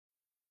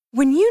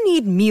When you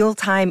need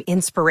mealtime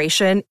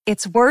inspiration,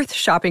 it's worth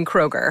shopping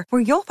Kroger,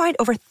 where you'll find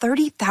over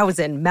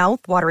 30,000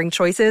 mouth-watering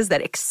choices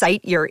that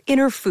excite your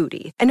inner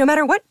foodie. And no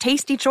matter what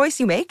tasty choice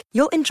you make,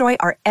 you'll enjoy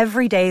our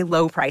everyday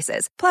low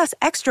prices, plus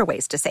extra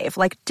ways to save,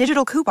 like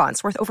digital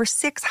coupons worth over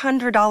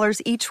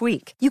 $600 each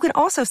week. You can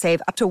also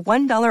save up to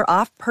 $1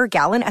 off per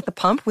gallon at the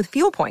pump with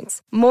fuel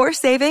points. More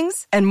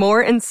savings and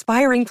more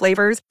inspiring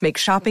flavors make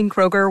shopping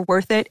Kroger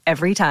worth it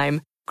every time.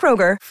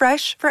 Kroger,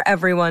 fresh for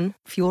everyone.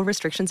 Fuel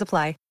restrictions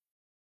apply.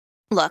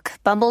 Look,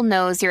 Bumble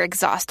knows you're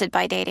exhausted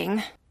by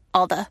dating.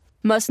 All the,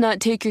 must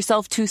not take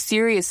yourself too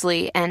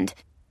seriously, and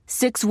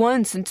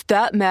 6'1" since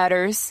that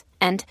matters,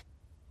 and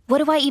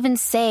what do I even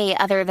say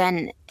other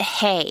than,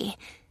 hey?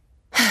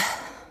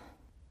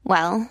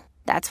 Well,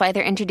 that's why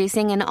they're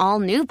introducing an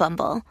all-new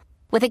Bumble,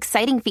 with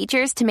exciting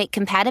features to make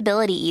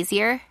compatibility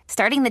easier,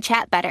 starting the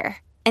chat better,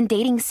 and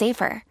dating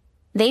safer.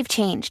 They've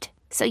changed,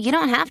 so you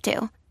don't have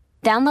to.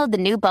 Download the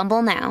new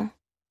Bumble now.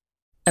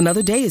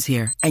 Another day is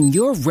here, and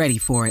you're ready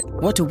for it.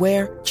 What to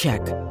wear? Check.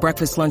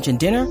 Breakfast, lunch, and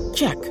dinner?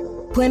 Check.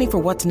 Planning for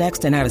what's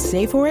next and how to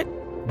save for it?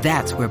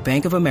 That's where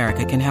Bank of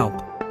America can help.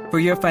 For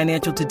your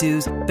financial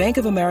to-dos, Bank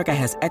of America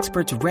has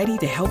experts ready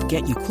to help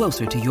get you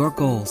closer to your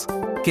goals.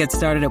 Get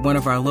started at one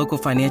of our local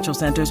financial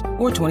centers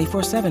or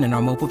 24/7 in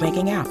our mobile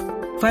banking app.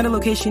 Find a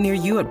location near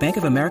you at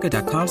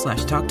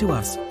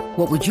bankofamerica.com/talktous.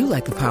 What would you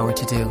like the power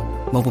to do?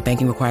 Mobile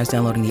banking requires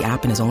downloading the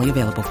app and is only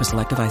available for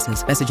select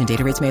devices. Message and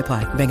data rates may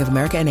apply. Bank of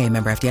America N.A.,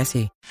 member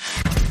FDIC.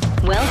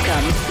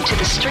 Welcome to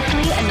the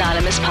Strictly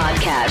Anonymous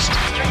podcast.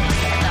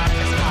 Strictly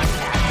Anonymous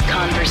podcast.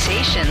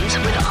 Conversations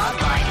with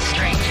online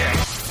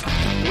strangers.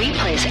 We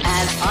place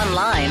ads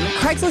online.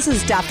 Craigslist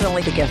is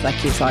definitely the gift that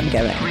keeps on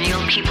giving.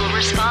 Real people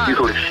respond. You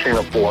go to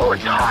Singapore or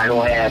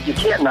Thailand, you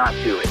can't not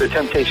do it. The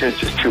temptation is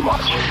just too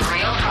much.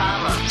 Real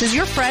problems. Does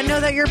your friend know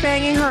that you're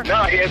banging her?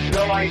 No, he has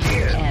no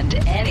idea. And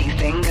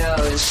anything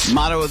goes.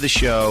 Motto of the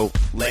show,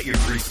 let your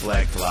Greek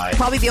flag fly.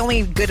 Probably the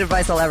only good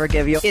advice I'll ever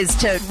give you is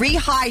to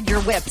re-hide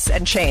your whips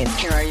and chains.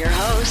 Here are your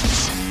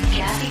hosts,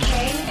 Kathy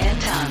Kay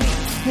and Tommy.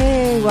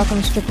 Hey, welcome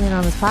to Strictly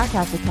Anonymous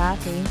Podcast with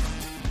Kathy.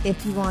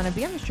 If you want to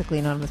be on the Strictly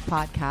Anonymous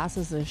Podcast,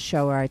 this is a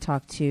show where I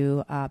talk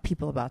to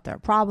people about their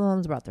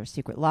problems, about their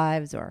secret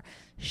lives, or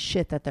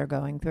shit that they're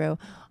going through.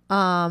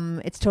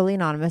 It's totally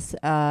anonymous.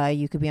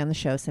 You could be on the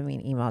show. Send me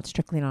an email at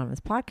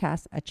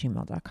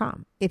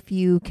strictlyanonymouspodcast@gmail.com. If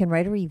you can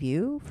write a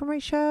review for my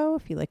show,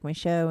 if you like my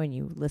show and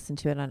you listen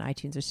to it on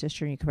iTunes or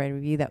Stitcher and you can write a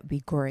review, that would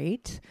be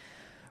great.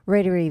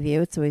 Write a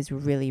review. It's always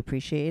really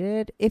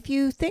appreciated. If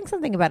you think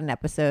something about an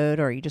episode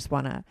or you just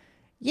want to,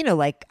 you know,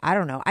 like, I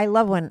don't know. I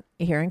love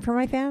hearing from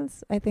my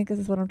fans, I think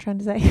is what I'm trying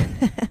to say.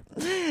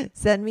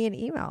 Send me an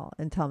email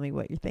and tell me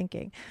what you're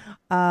thinking.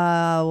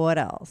 What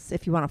else?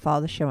 If you want to follow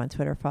the show on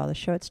Twitter, follow the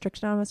show at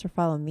Strict Anonymous or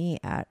follow me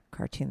at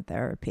Cartoon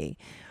Therapy.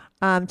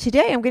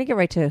 Today, I'm going to get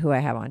right to who I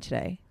have on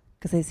today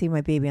because I see my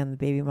baby on the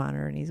baby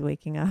monitor and he's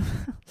waking up.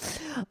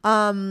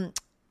 I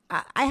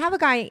have a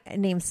guy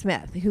named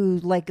Smith who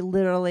like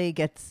literally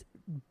gets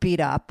beat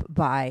up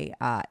by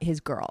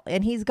his girl,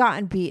 and he's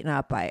gotten beaten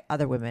up by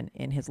other women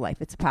in his life.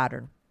 It's a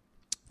pattern,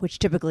 which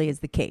typically is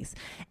the case.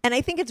 And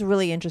I think it's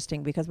really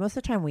interesting because most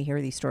of the time we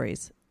hear these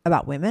stories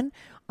about women,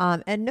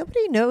 and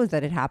nobody knows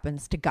that it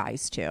happens to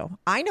guys too.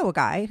 I know a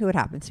guy who it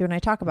happens to, and I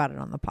talk about it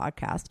on the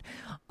podcast.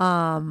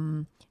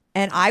 And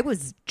I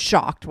was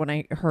shocked when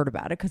I heard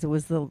about it because it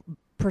was the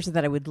person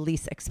that I would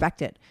least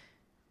expect it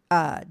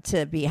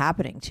to be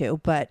happening to.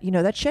 But, you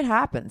know, that shit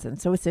happens.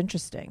 And so it's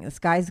interesting. This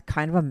guy's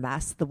kind of a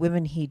mess. The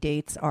women he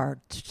dates are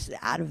just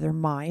out of their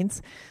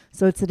minds.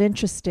 So it's an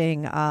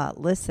interesting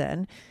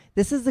listen.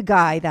 This is the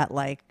guy that,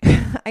 like,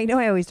 I know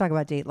I always talk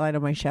about Dateline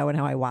on my show and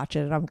how I watch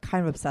it, and I'm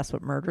kind of obsessed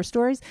with murder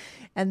stories.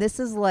 And this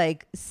is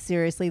like,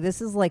 seriously,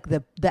 this is like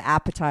the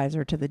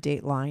appetizer to the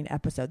Dateline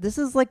episode. This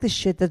is like the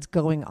shit that's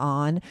going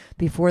on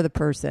before the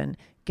person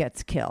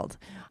gets killed.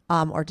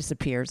 Or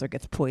disappears or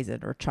gets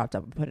poisoned or chopped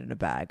up and put in a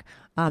bag.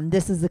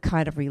 This is the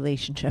kind of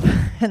relationship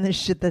and the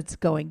shit that's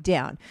going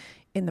down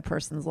in the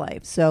person's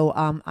life. So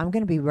I'm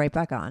going to be right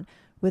back on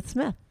with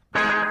Smith.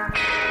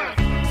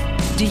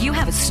 Do you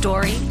have a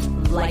story,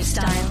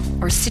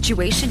 lifestyle, or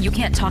situation you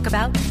can't talk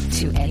about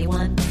to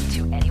anyone?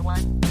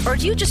 Or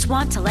do you just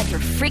want to let your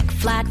freak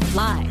flag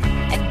fly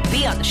and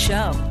be on the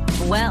show?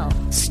 Well,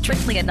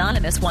 Strictly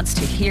Anonymous wants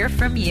to hear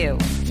from you.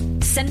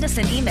 Send us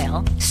an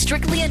email,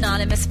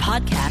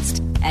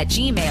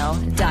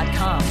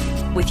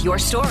 strictlyanonymouspodcast@gmail.com with your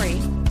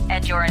story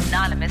and your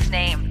anonymous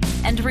name.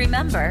 And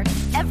remember,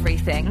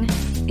 everything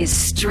is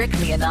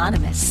strictly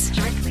anonymous.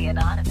 Strictly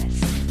Anonymous.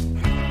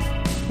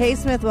 Hey,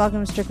 Smith,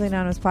 welcome to Strictly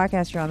Anonymous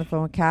Podcast. You're on the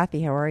phone with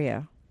Kathy. How are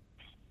you?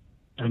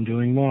 I'm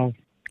doing well.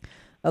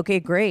 Okay,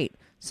 great.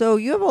 So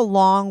you have a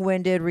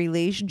long-winded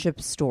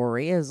relationship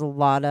story. There's a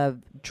lot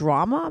of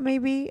drama,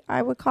 maybe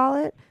I would call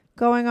it,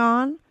 going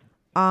on.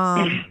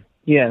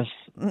 Yes.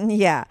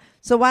 Yeah.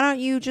 So why don't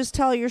you just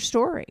tell your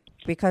story?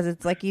 Because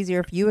it's like easier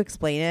if you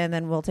explain it and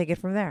then we'll take it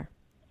from there.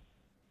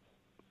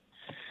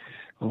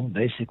 Well,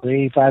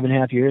 basically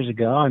 5.5 years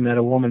ago, I met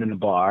a woman in a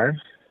bar.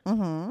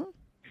 Mm-hmm.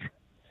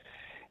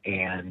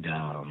 And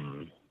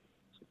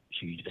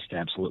she just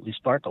absolutely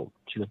sparkled.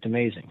 She looked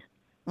amazing.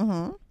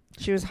 Mm-hmm.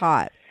 She was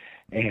hot.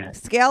 And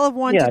scale of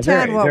 1 to 10,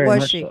 very, what very was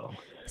much she? So.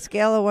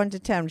 Scale of 1 to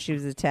 10, she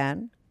was a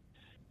 10?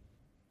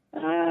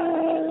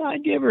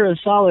 I'd give her a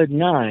solid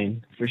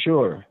 9 for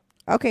sure.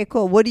 Okay,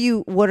 cool. What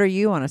are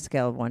you on a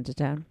scale of 1 to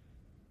 10?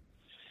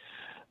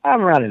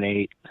 I'm around an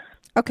 8.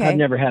 Okay. I've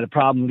never had a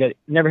problem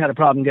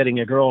getting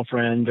a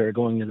girlfriend or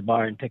going to the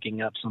bar and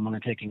picking up someone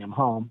and taking them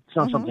home. It's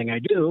not something I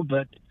do,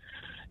 but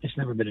it's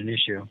never been an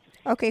issue.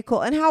 Okay,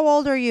 cool. And how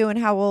old are you, and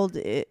how old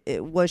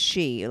was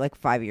she, like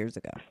 5 years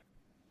ago?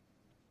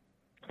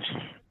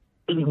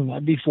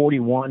 I'd be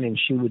 41 and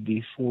she would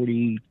be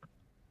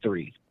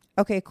 43.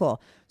 Okay,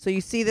 cool. So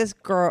you see this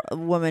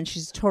woman,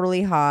 she's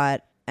totally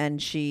hot,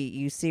 and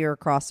you see her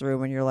across the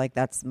room and you're like,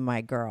 that's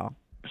my girl.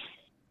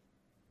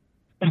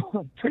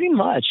 Pretty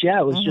much, yeah.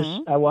 It was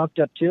just, I walked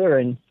up to her,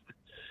 and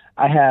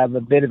I have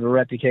a bit of a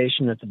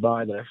reputation at the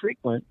bar that I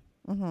frequent,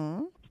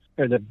 or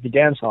the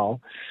dance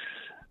hall.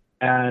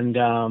 And,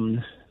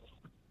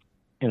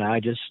 she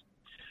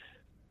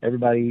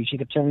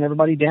kept turning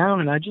everybody down,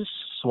 and I just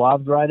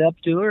swabbed right up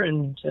to her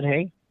and said,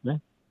 hey,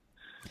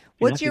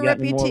 what's your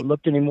reputation?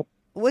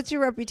 What's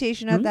your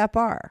reputation at that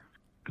bar?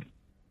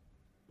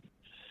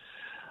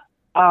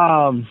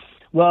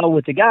 Well,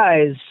 with the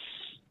guys,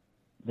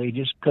 they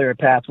just clear a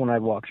path when I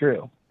walk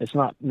through. It's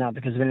not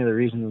because of any other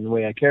reason than the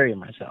way I carry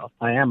myself.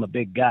 I am a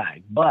big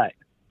guy, but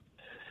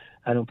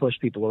I don't push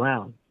people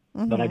around.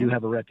 But I do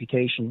have a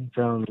reputation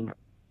from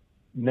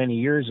many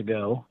years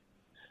ago,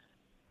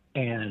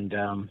 and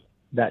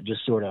that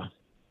just sort of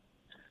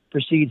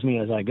precedes me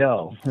as I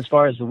go. As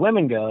far as the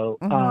women go,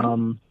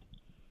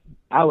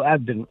 I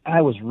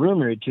was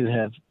rumored to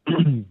have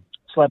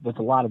slept with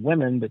a lot of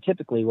women, but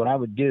typically what I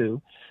would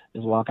do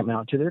is walk them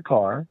out to their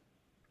car,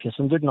 kiss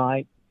them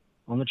goodnight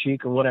on the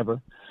cheek or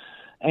whatever,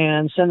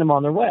 and send them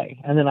on their way.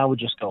 And then I would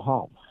just go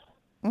home.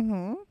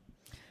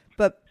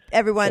 But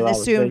everyone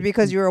assumed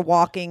because you were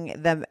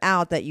walking them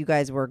out that you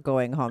guys were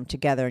going home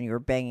together and you were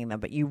banging them,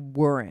 but you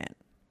weren't.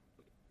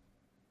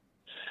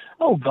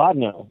 Oh, God,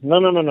 no. No.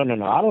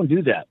 I don't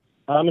do that.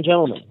 I'm a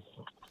gentleman.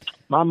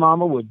 My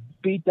mama would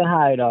beat the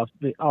hide off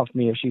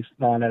me if she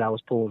found out I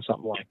was pulling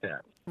something like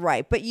that.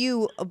 Right, but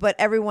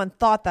everyone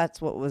thought that's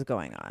what was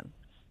going on.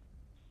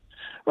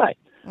 Right.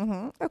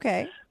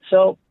 Okay.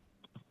 So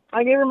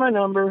I gave her my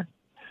number.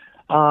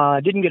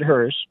 I didn't get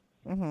hers.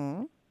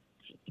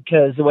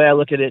 Because the way I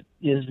look at it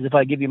is if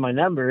I give you my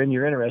number and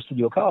you're interested,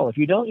 you'll call. If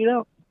you don't, you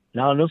don't.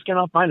 No skin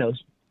off my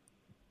nose.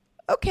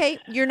 Okay.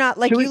 You're not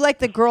like, you like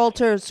the girl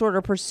to sort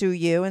of pursue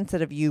you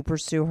instead of you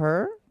pursue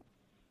her?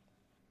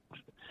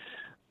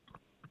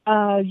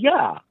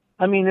 Yeah.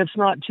 I mean, it's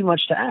not too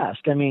much to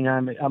ask. I mean,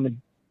 I'm a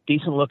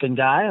decent looking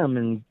guy. I'm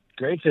in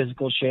great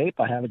physical shape.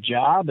 I have a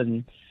job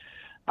and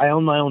I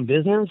own my own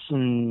business,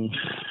 and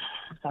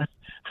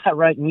I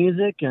write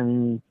music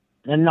and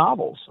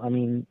novels. I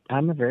mean,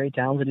 I'm a very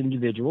talented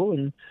individual,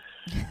 and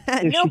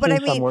if she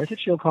thinks I'm worth it,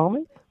 she'll call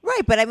me.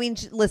 Right, but I mean,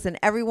 listen,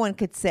 everyone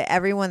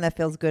that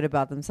feels good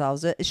about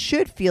themselves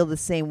should feel the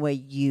same way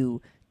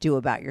you do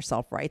about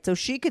yourself, right? So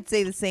she could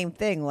say the same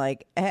thing,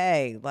 like,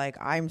 hey, like,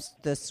 I'm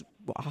this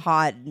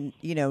hot,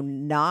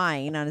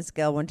 9 on a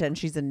scale of 1 to 10.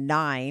 She's a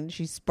 9.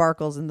 She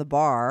sparkles in the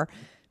bar.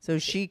 So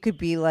she could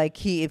be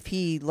like, if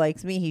he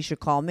likes me, he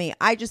should call me.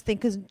 I just think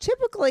because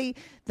typically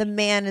the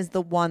man is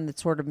the one that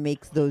sort of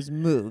makes those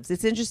moves.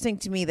 It's interesting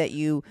to me that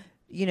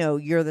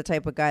you're the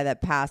type of guy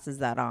that passes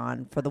that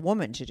on for the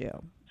woman to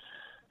do.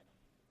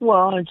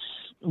 Well,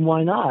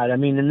 why not? I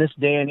mean, in this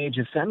day and age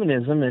of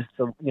feminism,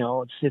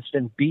 it's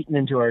been beaten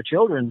into our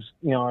children's,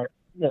 our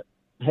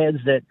heads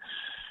that,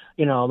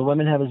 the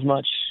women have as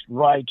much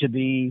right to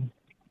be,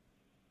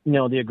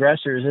 the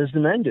aggressors as the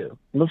men do.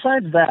 And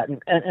besides that,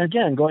 and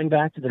again, going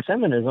back to the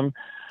feminism,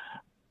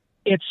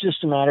 it's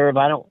just a matter of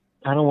I don't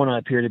want to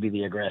appear to be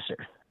the aggressor.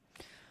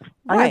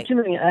 Right.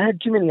 I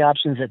had too many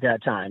options at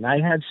that time. I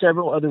had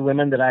several other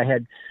women that I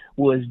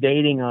was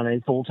dating on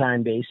a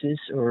full-time basis,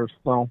 or,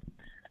 well,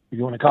 if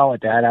you want to call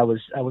it that. I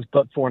was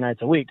booked 4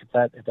 nights a week, if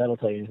that'll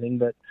tell you anything.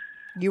 But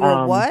you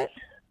were what?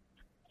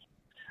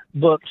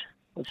 Booked.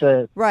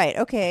 Right.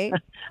 Okay.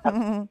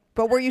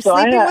 But were you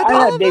sleeping with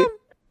all of them?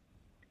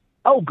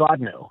 Oh, God,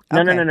 no.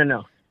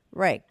 No.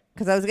 Right.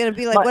 Because I was going to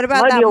be like, what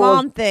about that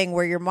mom thing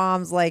where your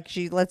mom's like,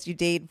 she lets you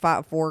date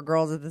 4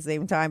 girls at the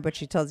same time, but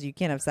she tells you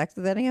can't have sex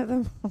with any of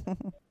them?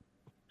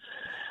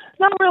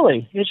 Not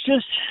really. It's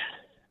just,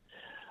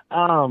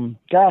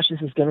 gosh,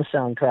 this is going to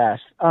sound crass.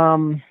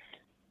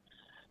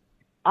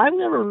 I've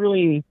never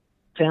really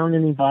found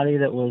anybody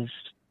that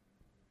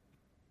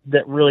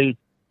really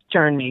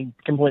turned me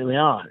completely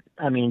on.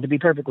 I mean, to be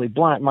perfectly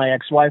blunt, my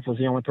ex-wife was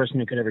the only person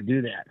who could ever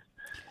do that.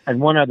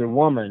 And one other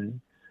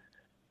woman,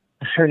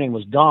 her name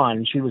was Dawn,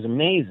 and she was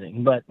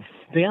amazing. But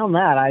beyond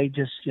that, I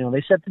just,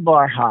 they set the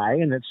bar high,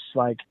 and it's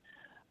like,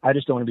 I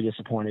just don't want to be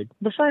disappointed.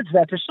 Besides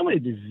that, there's so many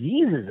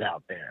diseases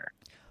out there.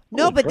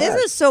 No, Holy but crap.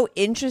 this is so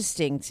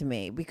interesting to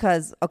me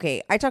because,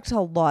 okay, I talk to a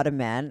lot of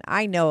men.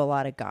 I know a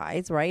lot of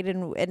guys, right?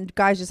 And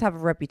guys just have a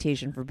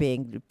reputation for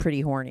being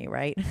pretty horny,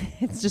 right?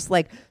 It's just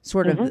like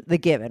sort of the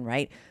given,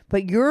 right?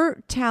 But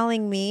you're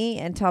telling me,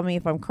 and tell me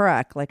if I'm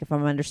correct, like if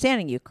I'm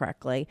understanding you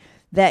correctly,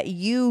 that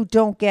you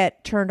don't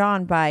get turned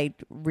on by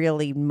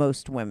really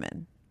most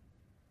women.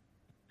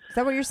 Is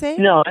that what you're saying?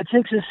 No, it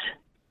takes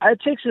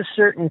a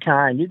certain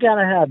kind. You got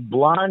to have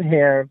blonde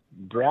hair,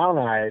 brown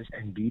eyes,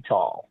 and be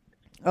tall.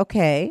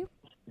 Okay.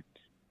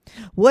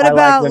 What I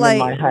about like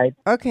women my height.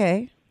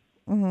 Okay.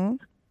 Mm-hmm.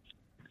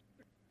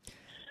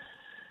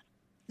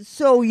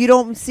 So you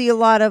don't see a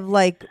lot of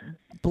like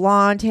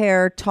blonde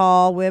hair,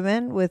 tall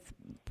women with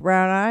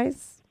brown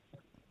eyes?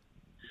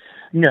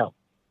 No,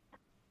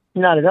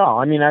 not at all.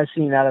 I mean, I've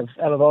seen out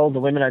of all the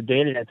women I've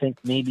dated, I think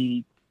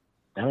maybe,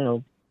 I don't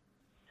know,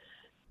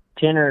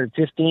 10 or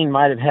 15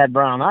 might have had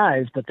brown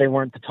eyes, but they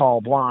weren't the tall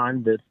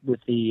blonde with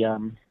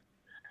the,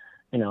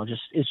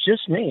 it's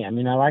just me. I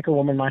mean, I like a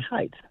woman my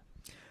height.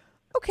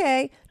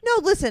 Okay. No,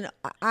 listen,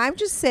 I'm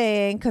just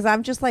saying, because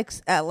I'm just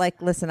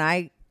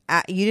listen,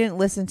 you didn't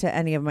listen to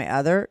any of my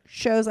other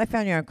shows. I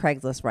found you on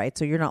Craigslist, right?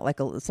 So you're not like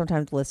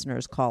sometimes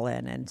listeners call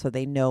in and so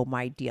they know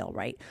my deal,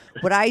 right?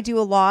 What I do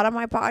a lot on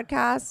my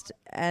podcast,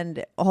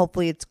 and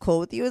hopefully it's cool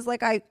with you, is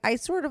like I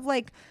sort of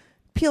like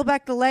peel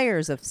back the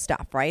layers of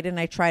stuff, right? And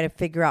I try to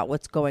figure out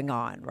what's going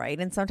on, right?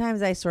 And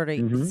sometimes I sort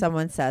of,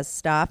 someone says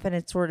stuff and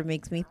it sort of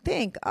makes me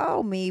think,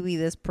 oh, maybe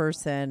this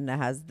person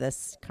has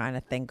this kind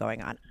of thing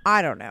going on.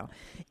 I don't know.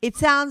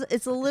 It's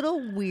a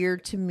little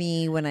weird to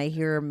me when I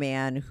hear a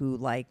man who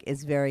like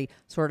is very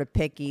sort of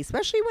picky,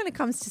 especially when it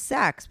comes to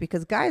sex,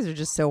 because guys are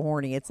just so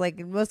horny. It's like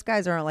most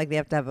guys aren't like they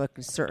have to have a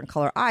certain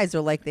color eyes.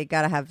 They're like, they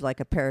got to have like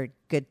a pair of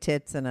good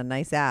tits and a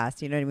nice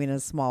ass, you know what I mean, and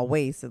a small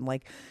waist, and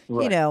like,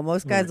 right. You know,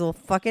 most guys will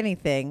fuck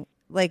anything.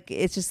 Like,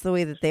 it's just the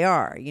way that they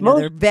are, you know.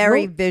 They're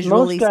very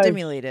visually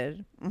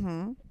stimulated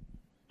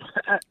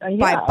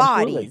by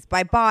bodies,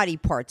 by body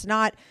parts,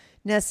 not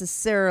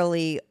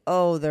necessarily,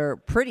 oh, they're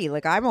pretty.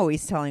 Like, I'm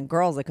always telling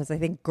girls, like, because I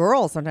think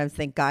girls sometimes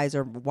think guys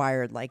are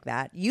wired like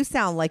that. You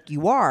sound like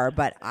you are,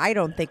 but I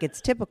don't think it's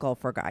typical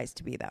for guys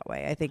to be that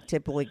way. I think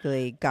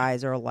typically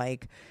guys are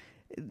like,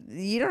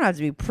 you don't have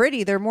to be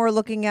pretty. They're more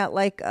looking at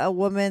like a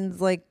woman's,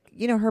 like,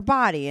 you know, her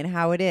body and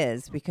how it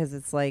is, because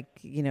it's like,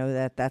 you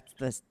know, that's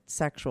the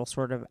sexual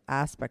sort of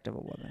aspect of a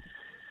woman.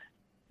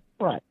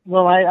 Right.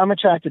 Well, I'm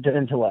attracted to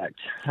intellect.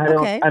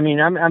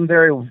 I'm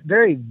very,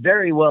 very,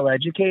 very well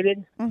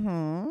educated.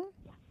 Mm-hmm.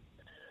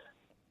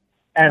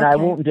 And I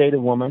won't date a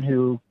woman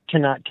who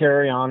cannot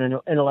carry on an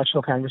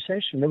intellectual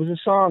conversation. There was a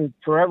song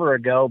forever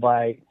ago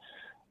by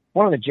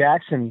one of the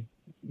Jackson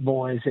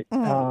boys that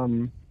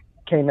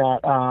came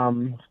out.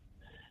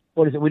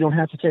 What is it? We don't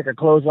have to take our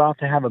clothes off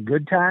to have a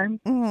good time.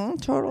 Mm-hmm,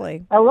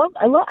 totally. I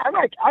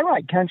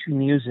like country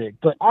music,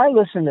 but I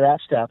listen to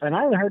that stuff, and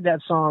I heard that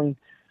song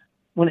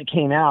when it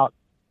came out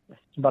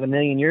about 1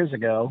 million years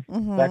ago,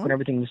 back when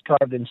everything was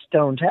carved in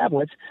stone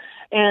tablets,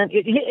 and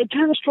it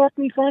kind of struck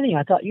me funny.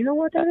 I thought, you know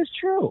what, that is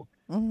true.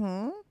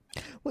 Mm-hmm.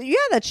 Well, yeah,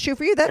 that's true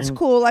for you. That's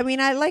cool. I mean,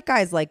 I like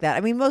guys like that.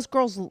 I mean, most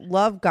girls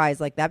love guys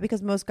like that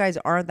because most guys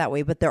aren't that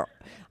way. But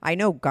I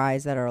know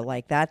guys that are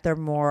like that. They're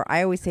more,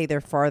 I always say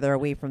they're farther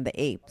away from the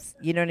apes.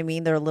 You know what I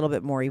mean? They're a little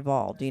bit more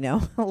evolved, you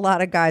know? A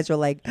lot of guys are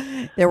like,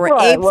 there were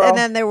apes and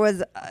then there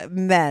was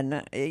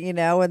men, you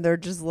know? And they're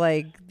just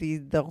like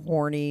the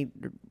horny,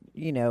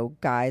 you know,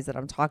 guys that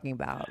I'm talking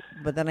about.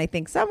 But then I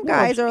think some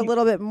guys are a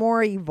little bit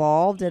more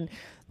evolved and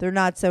they're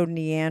not so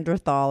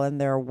Neanderthal in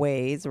their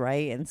ways,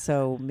 right? And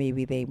so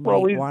maybe they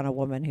might want a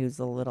woman who's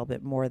a little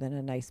bit more than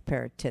a nice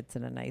pair of tits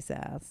and a nice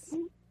ass.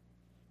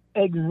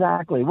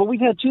 Exactly. Well, we've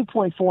had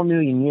 2.4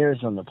 million years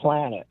on the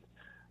planet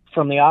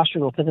from the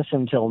Australopithecus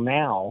until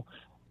now.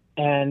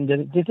 And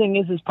the thing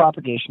is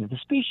propagation of the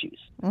species.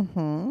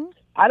 Mm-hmm.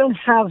 I don't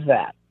have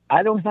that.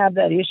 I don't have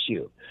that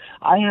issue.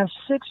 I have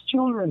 6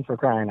 children, for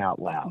crying out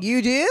loud.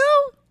 You do?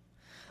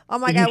 Oh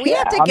my God, we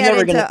have to get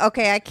into,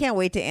 okay, I can't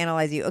wait to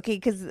analyze you. Okay,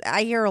 because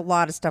I hear a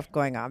lot of stuff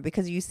going on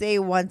because you say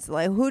once,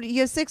 like,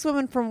 you have 6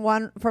 women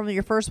from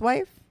your first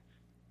wife?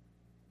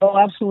 Oh,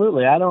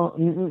 absolutely. I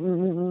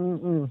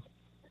don't,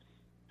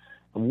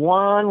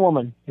 one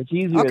woman. It's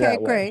easier that way.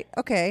 Okay, great.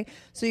 Okay,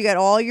 so you got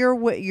all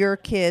your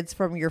kids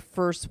from your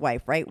first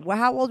wife, right? Well,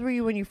 how old were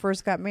you when you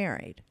first got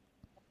married?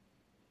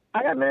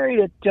 I got married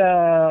at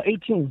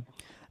 18.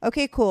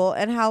 Okay, cool.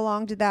 And how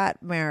long did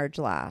that marriage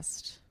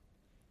last?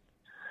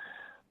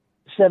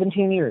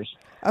 17 years.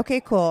 Okay,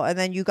 cool. And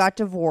then you got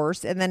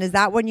divorced. And then is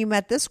that when you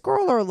met this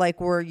girl, or like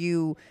did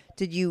you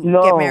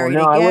get married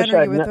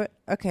again?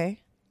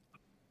 Okay.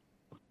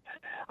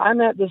 I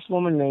met this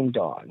woman named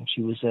Dawn.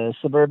 She was a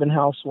suburban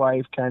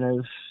housewife, kind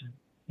of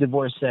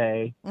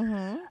divorcee.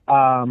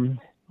 Mm-hmm.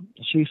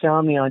 She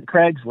found me on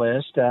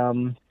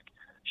Craigslist.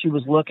 She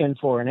was looking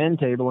for an end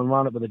table and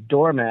wound up with a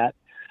doormat.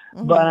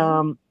 Mm-hmm.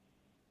 But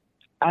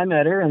I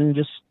met her and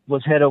just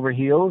was head over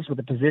heels with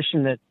a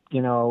position that,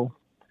 you know,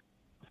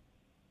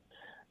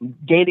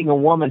 dating a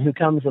woman who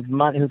comes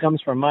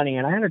from money,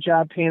 and I had a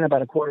job paying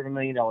about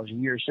 $250,000 a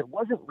year, so it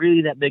wasn't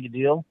really that big a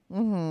deal.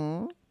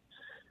 Mm-hmm.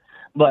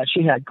 But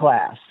she had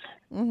class,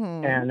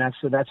 Mm-hmm. and that's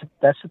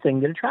the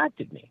thing that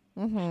attracted me.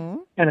 Mm-hmm.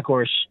 And of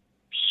course,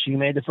 she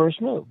made the first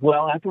move.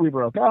 Well, after we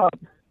broke up,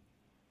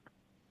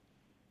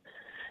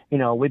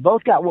 we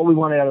both got what we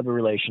wanted out of the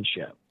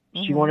relationship.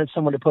 Mm-hmm. She wanted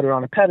someone to put her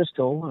on a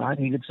pedestal, and I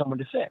needed someone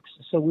to fix.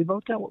 So we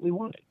both got what we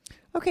wanted.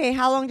 Okay,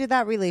 how long did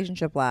that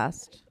relationship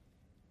last?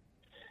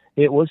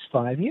 It was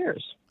 5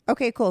 years.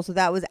 Okay, cool. So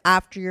that was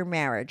after your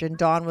marriage, and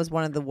Dawn was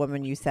one of the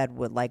women you said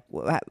would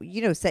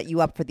set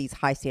you up for these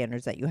high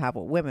standards that you have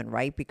with women,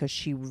 right? Because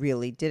she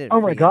really did it.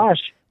 Oh my gosh!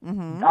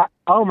 Mm-hmm.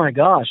 Oh my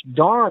gosh,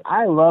 Dawn!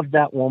 I loved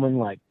that woman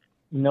like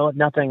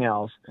nothing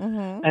else,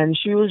 Mm-hmm. and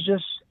she was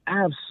just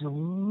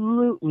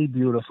absolutely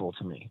beautiful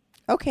to me.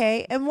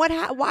 Okay, and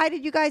why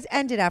did you guys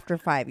end it after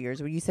 5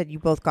 years? When you said you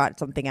both got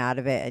something out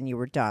of it and you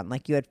were done,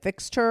 like you had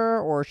fixed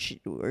her, or she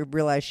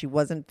realized she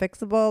wasn't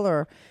fixable,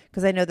 or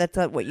because I know that's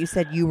what you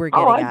said you were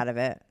getting out of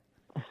it.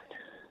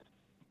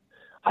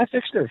 I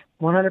fixed her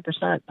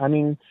 100%. I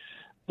mean,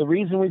 the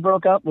reason we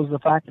broke up was the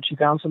fact that she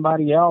found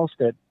somebody else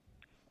that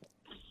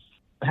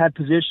had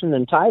position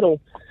and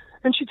title,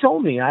 and she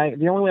told me,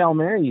 the only way I'll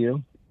marry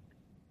you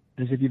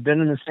is if you've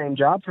been in the same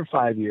job for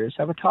 5 years,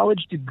 have a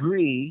college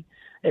degree,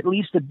 at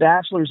least a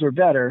bachelor's or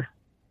better,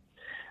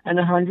 and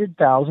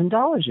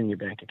 $100,000 in your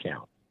bank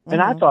account. Mm-hmm.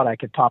 And I thought I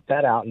could top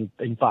that out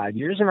in 5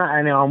 years, and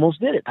I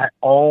almost did it. I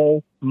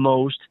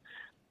almost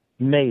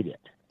made it.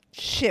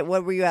 Shit,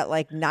 what were you at,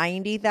 like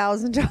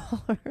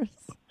 $90,000?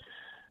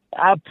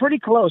 Pretty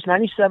close.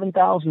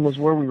 97,000 was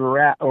where we were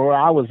at, or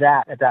I was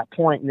at that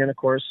point. And then, of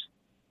course,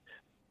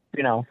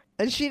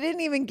 And she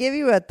didn't even give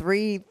you a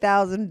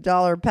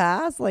 $3,000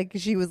 pass? Like,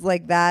 she was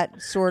like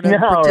that sort of no,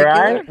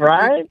 particular?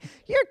 Right?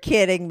 You're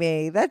kidding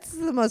me. That's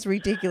the most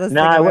ridiculous thing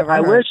No, I've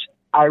ever heard.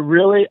 I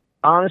really,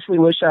 honestly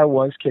wish I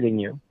was kidding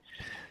you.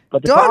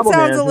 But the Dawn problem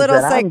sounds is a little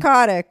that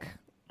psychotic.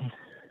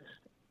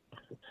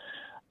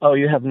 Oh,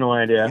 you have no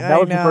idea. That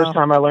was the first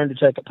time I learned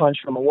to take a punch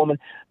from a woman.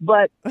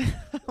 But,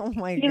 oh,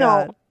 my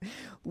God.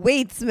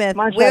 Wait, Smith.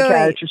 My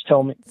psychiatrist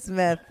told me.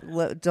 Smith,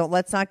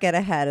 let's not get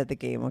ahead of the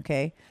game,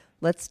 okay?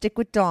 Let's stick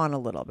with Dawn a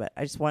little bit.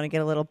 I just want to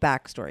get a little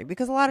backstory,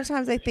 because a lot of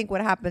times I think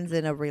what happens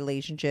in a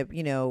relationship,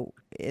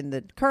 in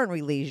the current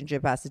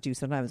relationship, has to do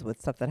sometimes with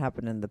stuff that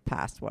happened in the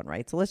past one,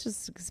 right? So let's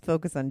just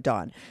focus on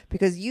Dawn,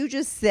 because you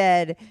just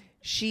said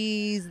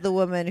she's the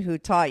woman who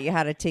taught you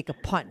how to take a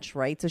punch,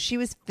 right? So she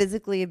was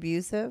physically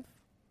abusive?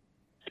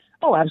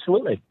 Oh,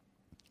 absolutely.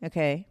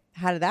 Okay.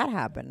 How did that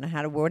happen?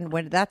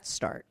 When did that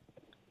start?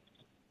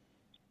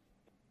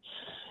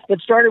 It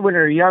started when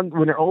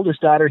her oldest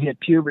daughter hit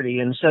puberty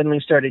and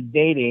suddenly started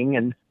dating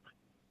and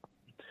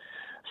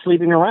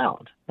sleeping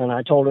around. And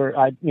I told her,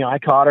 I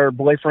caught her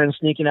boyfriend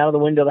sneaking out of the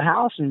window of the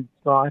house, and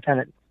I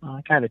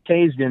kind of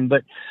tased him.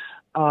 But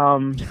oh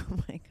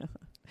my God,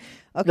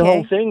 okay. The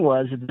whole thing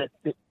was that,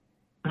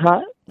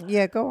 huh?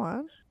 Yeah, go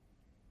on.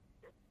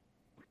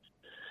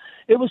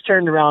 It was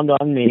turned around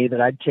on me that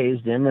I'd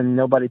tased him, and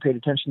nobody paid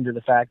attention to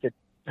the fact that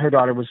her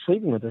daughter was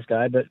sleeping with this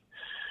guy.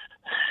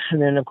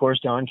 And then, of course,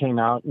 Dawn came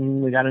out,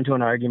 and we got into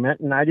an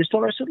argument, and I just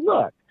told her, I said,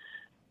 look,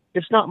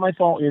 it's not my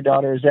fault your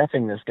daughter is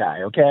effing this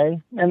guy,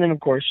 okay? And then, of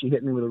course, she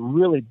hit me with a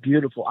really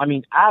beautiful,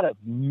 out of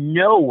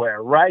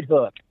nowhere, right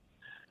hook.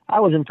 I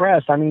was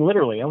impressed.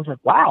 Literally. I was like,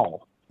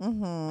 wow.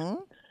 Mm-hmm.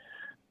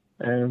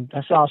 And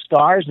I saw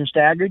stars and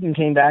staggered and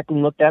came back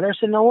and looked at her. I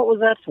said, no, what was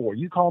that for?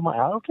 You called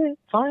okay,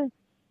 fine.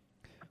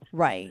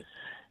 Right.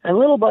 And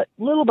little by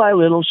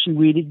little, she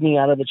weeded me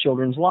out of the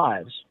children's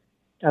lives.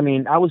 I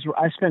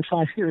spent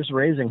 5 years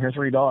raising her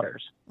 3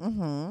 daughters.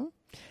 Mm-hmm.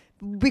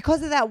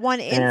 Because of that one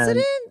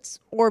incident,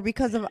 or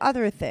because of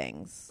other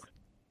things?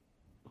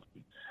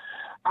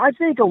 I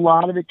think a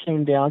lot of it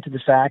came down to the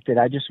fact that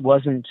I just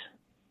wasn't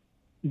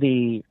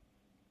I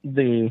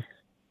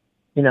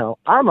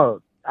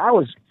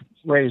was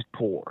raised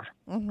poor.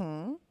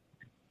 Mm-hmm.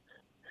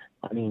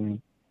 We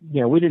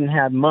didn't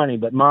have money,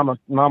 but Mama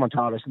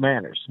taught us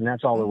manners, and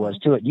that's all there was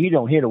to it. You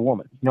don't hit a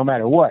woman, no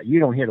matter what. You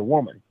don't hit a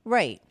woman.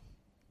 Right.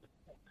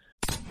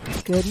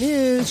 Good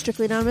news.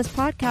 Strictly Anonymous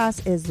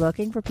Podcast is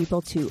looking for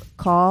people to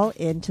call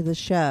into the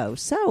show.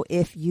 So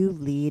if you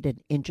lead an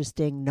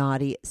interesting,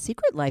 naughty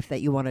secret life that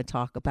you want to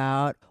talk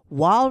about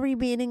while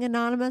remaining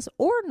anonymous,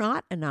 or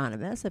not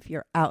anonymous, if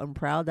you're out and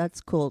proud,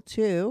 that's cool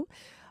too.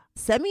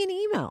 Send me an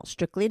email,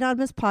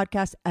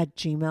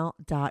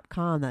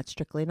 strictlyanonymouspodcast@gmail.com. That's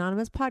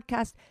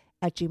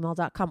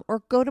strictlyanonymouspodcast@gmail.com. Or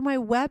go to my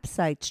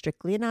website,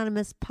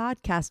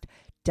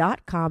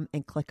 strictlyanonymouspodcast.com,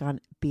 and click on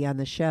Be on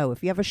the Show.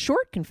 If you have a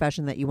short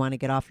confession that you want to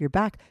get off your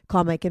back,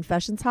 call my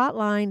confessions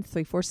hotline,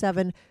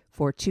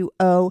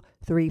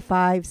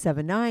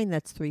 347-420-3579.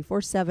 That's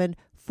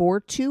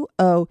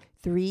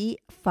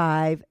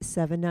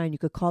 347-420-3579. You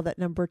could call that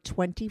number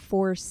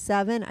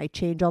 24/7. I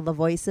change all the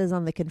voices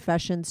on the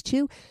confessions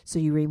too, so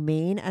you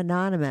remain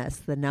anonymous.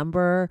 The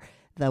number,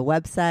 the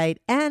website,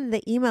 and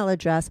the email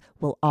address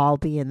will all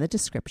be in the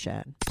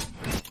description.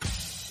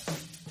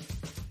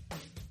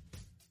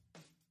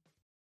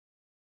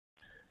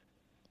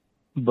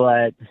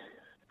 But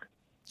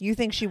you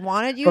think she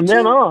wanted you from to?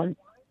 then on,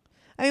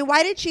 I mean,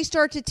 why did she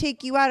start to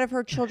take you out of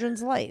her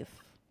children's life?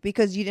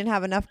 Because you didn't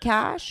have enough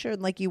cash, or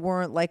like you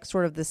weren't like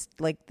sort of this,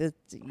 like the,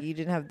 you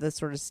didn't have the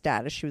sort of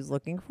status she was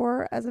looking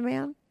for as a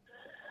man?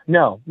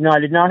 No, I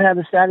did not have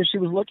the status she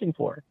was looking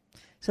for.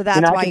 So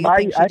that's why you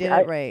think she did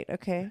it right.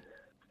 Okay.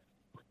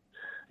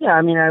 Yeah,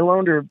 I mean, I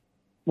loaned her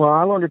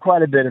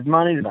quite a bit of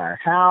money to buy her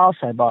house.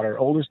 I bought her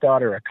oldest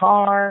daughter a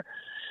car.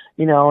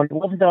 You know, and it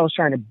wasn't that I was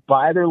trying to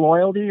buy their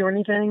loyalty or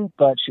anything,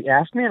 but she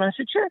asked me, and I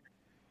said, sure.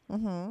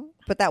 Mm-hmm.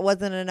 But that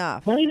wasn't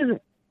enough. Money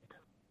doesn't,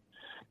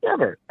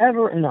 never,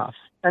 ever enough.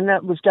 And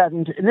that was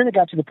and then it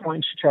got to the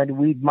point she tried to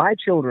weed my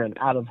children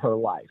out of her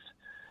life.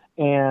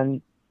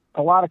 And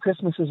a lot of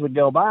Christmases would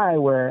go by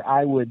where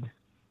I would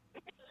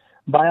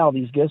buy all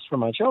these gifts for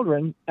my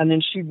children, and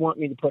then she'd want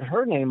me to put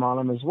her name on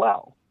them as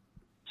well,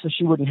 so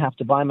she wouldn't have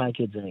to buy my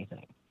kids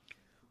anything.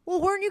 Well,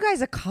 weren't you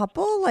guys a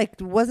couple? Like,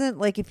 wasn't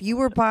like if you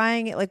were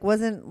buying it, like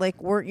wasn't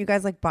like weren't you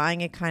guys like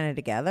buying it kind of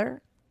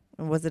together?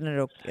 And wasn't it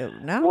okay?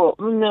 No.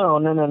 Well, no.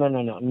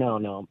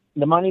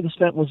 The money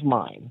spent was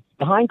mine.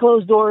 Behind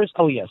closed doors,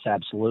 oh yes,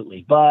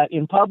 absolutely. But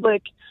in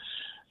public,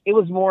 it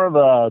was more of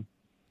a.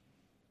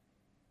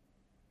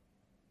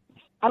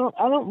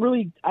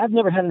 I've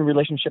never had a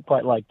relationship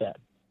quite like that.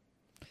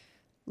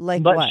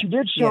 Like but what? She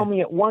did show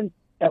me at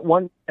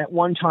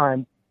one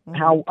time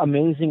how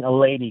amazing a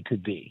lady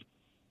could be.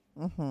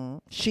 Mm-hmm.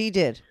 She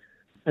did.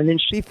 And then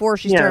before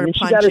she started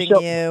punching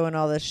you and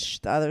all this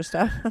other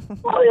stuff.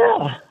 Oh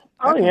yeah.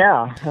 Oh okay.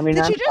 Yeah. I mean,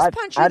 did she just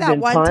punch you that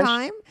one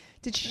time?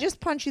 Did she just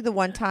punch you the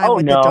one time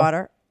with the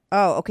daughter?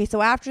 Oh, okay.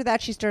 So after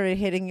that, she started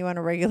hitting you on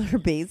a regular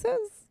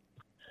basis?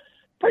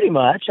 Pretty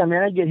much. I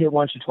mean, I'd get hit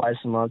once or twice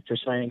a month for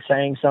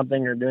saying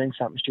something or doing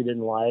something she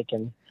didn't like,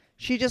 and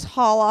she just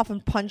haul off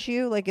and punch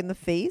you like in the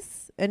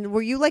face. And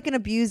were you like an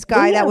abused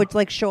guy that would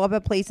like show up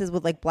at places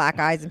with like black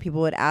eyes and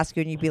people would ask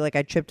you and you'd be like,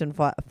 I tripped and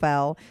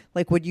fell?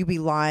 Like, would you be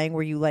lying?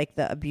 Were you like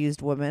the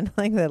abused woman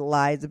like that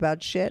lies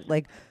about shit?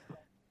 Like,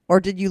 or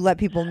did you let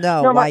people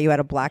know why you had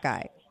a black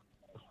eye?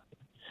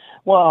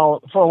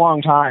 Well, for a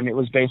long time, it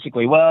was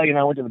basically,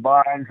 I went to the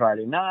bar on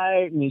Friday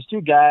night and these two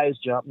guys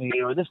jumped me,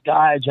 or this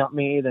guy jumped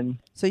me. Then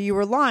so you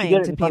were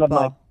lying to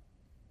people.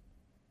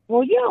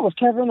 Well, yeah, I was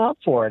covering up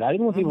for it. I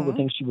didn't want people to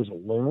think she was a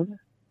loon.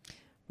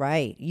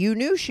 Right. You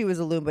knew she was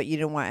a loon, but you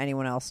didn't want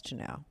anyone else to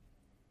know.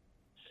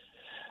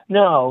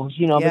 No,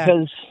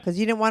 because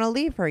you didn't want to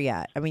leave her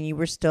yet. I mean, you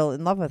were still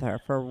in love with her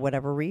for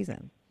whatever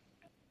reason.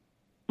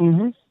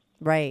 Mm-hmm.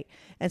 Right.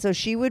 And so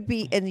she would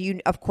be, and you,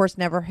 of course,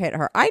 never hit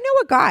her. I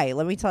know a guy,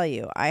 let me tell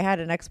you. I had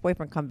an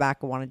ex-boyfriend come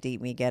back and want to date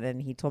me again,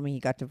 and he told me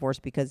he got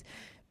divorced because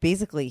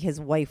basically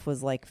his wife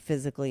was like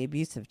physically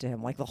abusive to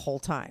him like the whole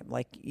time.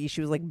 Like she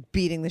was like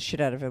beating the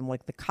shit out of him.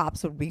 Like the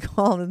cops would be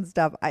called and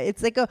stuff.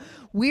 It's like a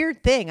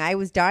weird thing. I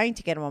was dying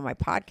to get him on my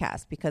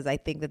podcast because I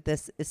think that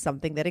this is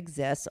something that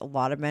exists. A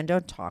lot of men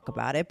don't talk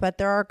about it, but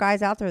there are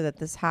guys out there that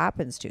this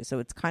happens to. So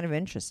it's kind of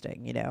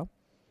interesting, you know?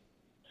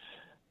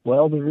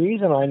 Well, the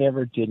reason I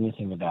never did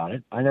anything about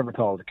it, I never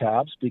called the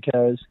cops,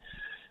 because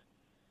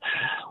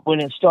when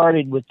it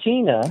started with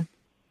Tina.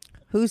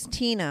 Who's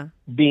Tina?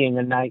 Being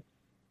a night.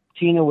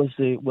 Tina was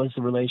the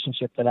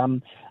relationship that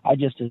I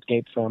just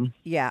escaped from.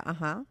 Yeah,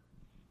 uh-huh.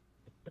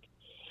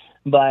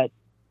 But,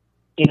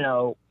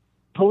 the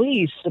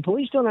police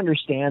don't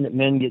understand that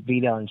men get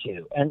beat on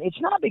too. And it's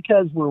not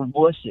because we're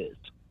wusses.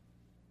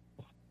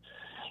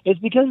 It's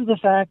because of the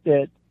fact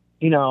that,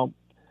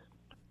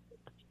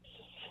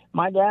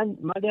 my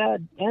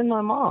dad and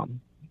my mom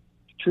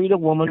treat a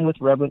woman with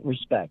reverent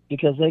respect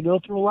because they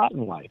go through a lot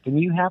in life, and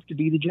you have to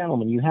be the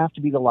gentleman. You have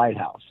to be the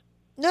lighthouse.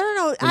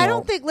 No. I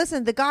don't think.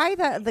 Listen, the guy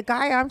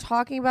I'm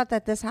talking about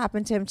that this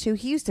happened to him too.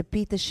 He used to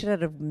beat the shit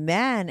out of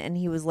men, and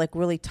he was like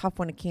really tough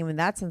when it came in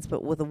that sense.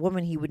 But with a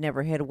woman, he would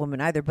never hit a woman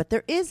either. But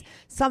there is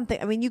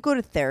something. I mean, you go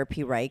to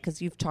therapy, right?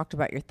 Because you've talked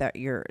about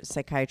your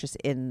psychiatrist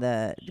in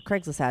the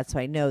Craigslist ad, so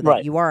I know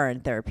that you are in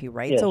therapy,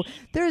 right? Yes. So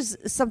there's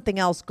something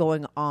else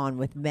going on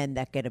with men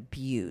that get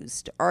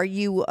abused. Are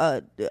you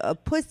a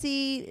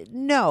pussy?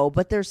 No,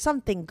 but there's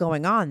something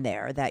going on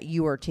there that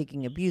you are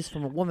taking abuse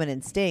from a woman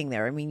and staying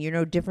there. I mean, you're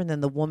no different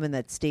than the woman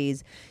that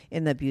stays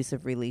in the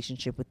abusive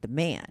relationship with the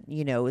man.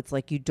 It's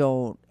like you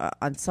don't,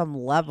 on some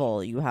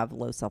level, you have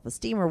low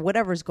self-esteem or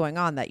whatever's going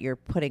on that you're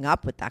putting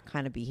up with that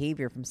kind of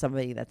behavior from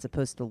somebody that's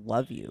supposed to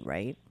love you,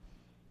 right?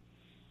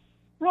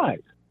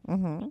 Right.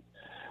 Mm-hmm.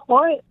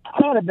 Well, I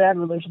had a bad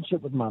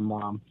relationship with my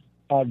mom.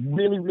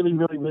 Really, really,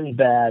 really, really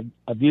bad,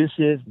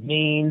 abusive,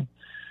 mean,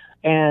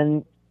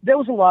 and there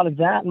was a lot of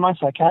that. And my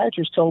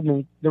psychiatrist told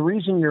me the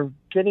reason you're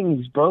getting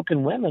these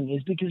broken women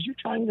is because you're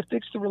trying to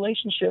fix the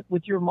relationship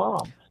with your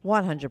mom.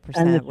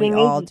 100%. We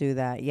all do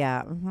that.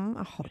 Yeah. Mm-hmm.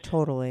 Oh,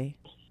 totally.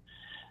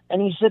 And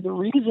he said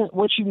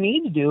what you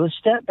need to do is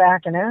step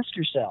back and ask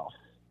yourself,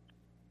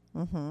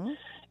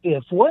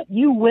 if what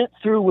you went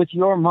through with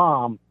your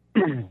mom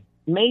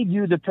made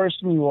you the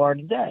person you are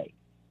today.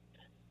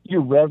 You're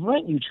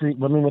reverent. You treat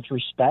women with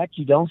respect.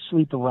 You don't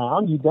sleep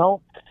around. You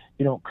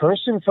don't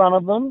curse in front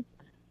of them.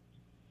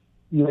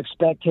 You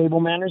expect table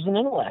manners and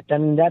intellect. I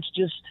mean, that's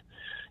just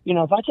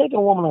if I take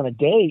a woman on a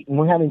date and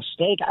we're having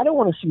steak, I don't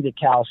want to see the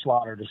cow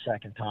slaughtered a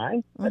second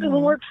time. That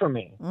doesn't work for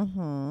me.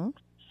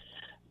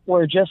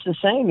 Where just the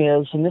same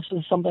is, and this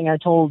is something I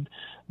told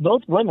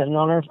both women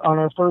on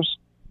our first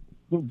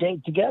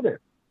date together.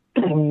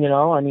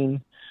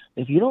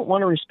 If you don't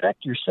want to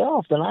respect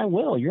yourself, then I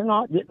will. You're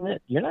not getting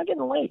it. You're not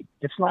getting laid.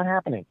 It's not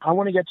happening. I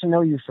want to get to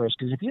know you first,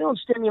 because if you don't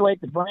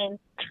stimulate the brain,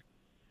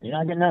 you're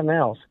not getting nothing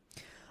else.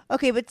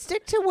 Okay, but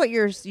stick to what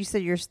you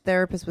said your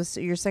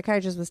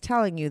psychiatrist was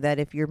telling you, that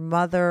if your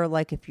mother,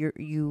 like if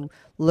you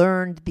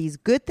learned these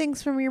good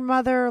things from your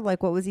mother,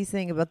 like what was he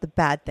saying about the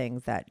bad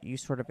things that you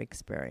sort of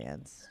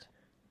experienced?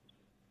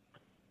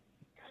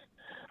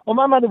 Well,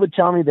 my mother would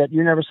tell me that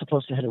you're never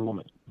supposed to hit a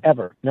woman,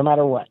 ever, no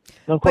matter what.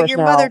 But your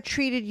mother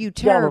treated you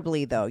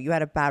terribly, though. You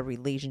had a bad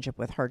relationship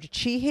with her. Did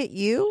she hit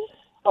you?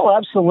 Oh,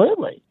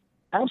 absolutely.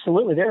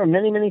 Absolutely. There are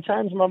many, many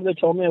times my mother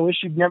told me, I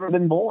wish you'd never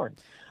been born.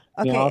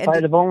 Okay.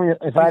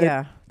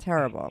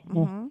 Terrible.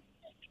 Mm-hmm.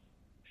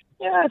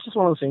 Yeah, it's just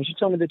one of those things. She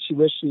told me that she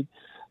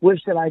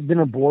wished that I'd been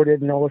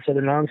aborted and all this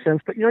other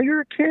nonsense. But,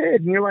 you're a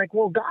kid, and you're like,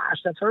 well,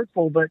 gosh, that's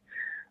hurtful. But,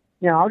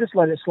 I'll just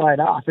let it slide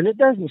off. And it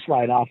doesn't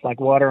slide off like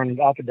water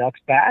off a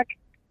duck's back.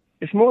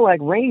 It's more like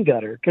rain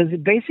gutter, because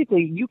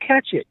basically you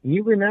catch it and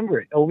you remember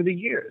it over the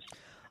years.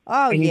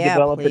 Oh, and yeah,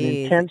 develop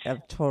please. An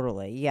intense...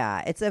 Totally.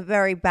 Yeah, it's a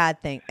very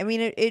bad thing. I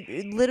mean,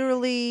 it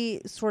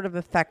literally sort of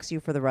affects you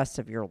for the rest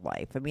of your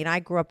life. I mean,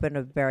 I grew up in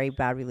a very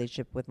bad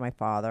relationship with my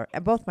father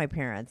and both my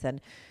parents, and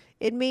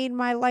it made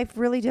my life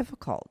really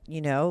difficult,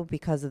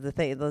 because of the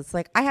thing. It's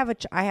like I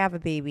have a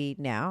baby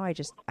now. I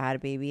just had a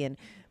baby, and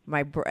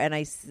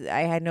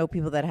I know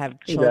people that have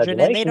children,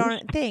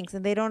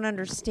 and they don't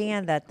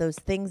understand that those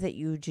things that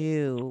you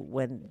do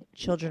when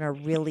children are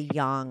really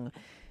young,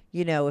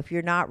 if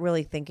you're not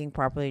really thinking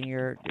properly and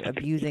you're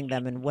abusing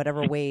them in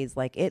whatever ways,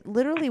 like it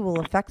literally will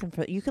affect them.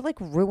 You could like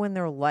ruin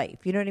their life,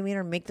 you know what I mean,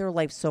 or make their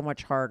life so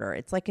much harder.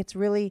 It's like it's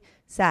really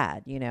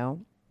sad,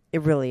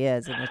 it really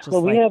is, and it's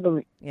just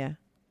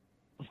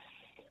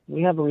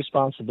we have a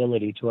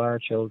responsibility to our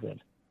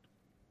children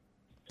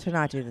to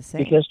not do the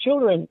same, because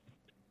children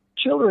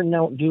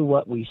don't do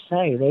what we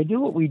say; they do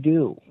what we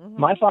do. Mm-hmm.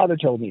 My father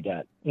told me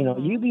that.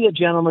 You be a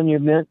gentleman.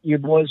 Your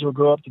boys will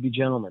grow up to be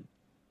gentlemen,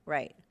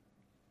 right?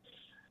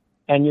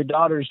 And your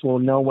daughters will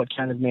know what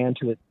kind of man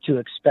to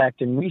expect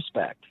and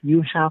respect.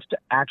 You have to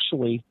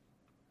actually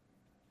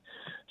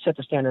set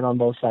the standard on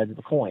both sides of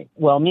the coin.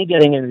 Well, me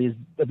getting into these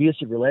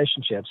abusive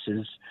relationships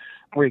has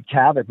wreaked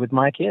havoc with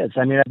my kids.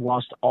 I mean, I've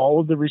lost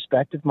all of the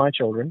respect of my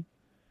children.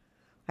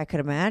 I could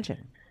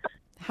imagine.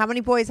 How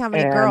many boys, how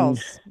many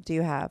girls do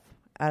you have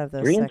out of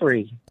those? 3 and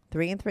 3.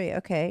 3 and 3.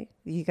 Okay.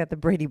 You got the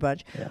Brady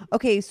Bunch. Yeah.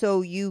 Okay.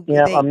 So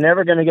I'm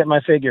never going to get my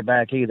figure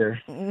back either.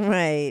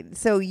 Right.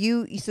 So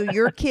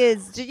your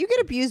kids, did you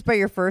get abused by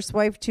your first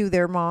wife to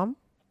their mom?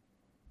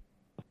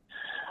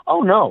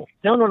 Oh, no.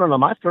 No.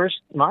 My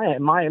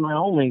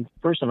only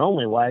first and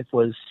only wife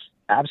was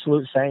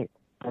absolute saint.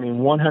 I mean,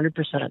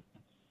 100%.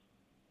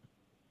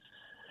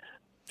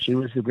 She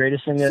was the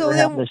greatest thing that ever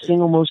happened. The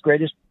single most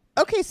greatest.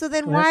 Okay, so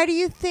then why do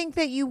you think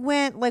that you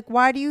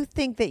why do you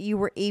think that you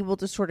were able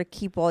to sort of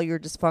keep all your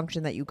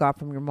dysfunction that you got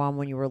from your mom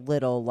when you were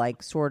little,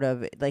 sort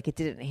of, it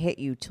didn't hit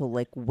you till,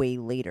 way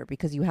later?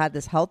 Because you had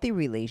this healthy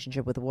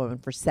relationship with a woman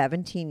for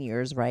 17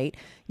 years, right?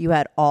 You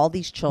had all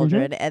these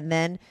children, and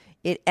then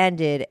it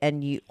ended,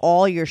 and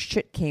all your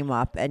shit came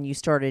up, and you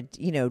started,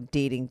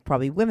 dating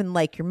probably women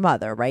like your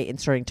mother, right? And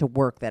starting to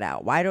work that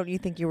out. Why don't you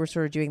think you were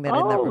sort of doing that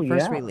in that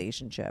first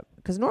relationship?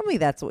 Because normally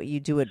that's what you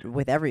do it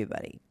with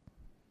everybody.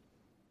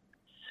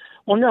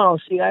 Well, no.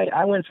 See,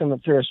 I went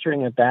through a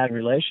string of bad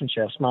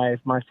relationships. My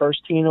first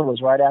Tina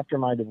was right after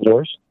my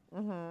divorce.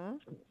 Mm-hmm.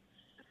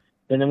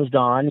 Then it was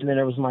Dawn, and then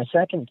it was my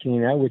second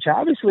Tina, which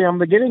obviously I'm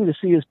beginning to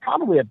see is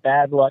probably a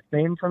bad luck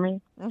name for me.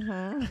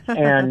 Mm-hmm.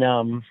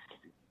 And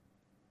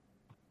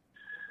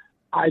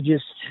I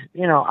just,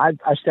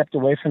 I stepped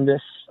away from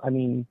this. I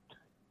mean,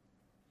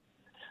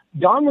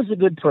 Dawn was a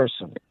good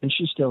person, and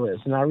she still is,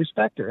 and I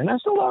respect her, and I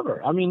still love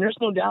her. I mean, there's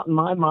no doubt in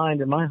my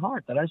mind or my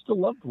heart that I still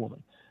love the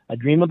woman. I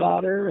dream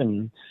about her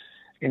and,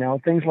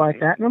 things like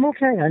that. And I'm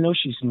okay. I know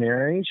she's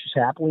married. She's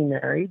happily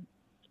married.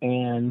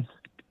 And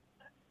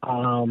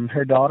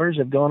her daughters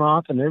have gone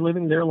off and they're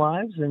living their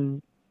lives.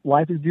 And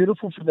life is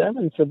beautiful for them.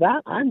 And for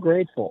that, I'm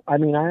grateful. I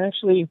mean, I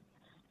actually,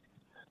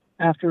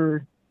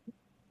 after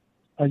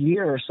a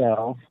year or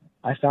so,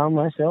 I found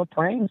myself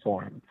praying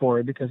for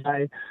her because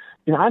I'm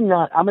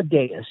a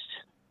deist.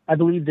 I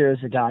believe there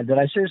is a God, but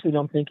I seriously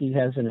don't think he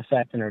has an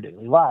effect in our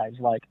daily lives,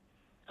 like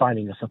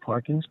finding us a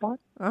parking spot.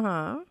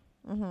 Uh-huh.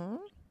 Mm-hmm.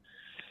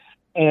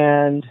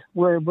 And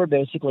we're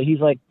basically,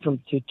 he's like, to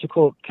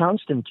quote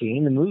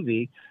Constantine, the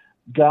movie,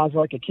 God's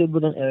like a kid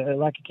with an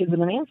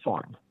ant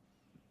farm.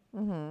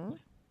 Mm-hmm.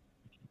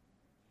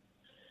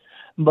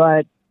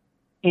 But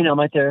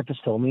my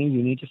therapist told me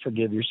you need to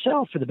forgive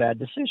yourself for the bad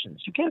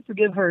decisions. You can't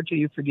forgive her till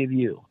you forgive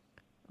you.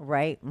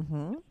 Right.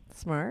 Mm-hmm.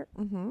 Smart.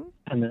 Mm-hmm.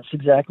 And that's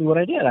exactly what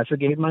I did. I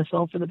forgave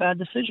myself for the bad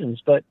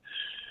decisions, but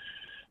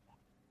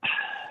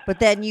But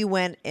then you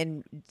went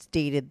and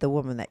dated the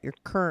woman that you're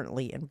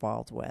currently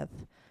involved with.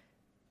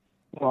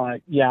 Well,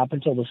 yeah, up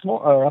until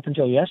up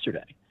until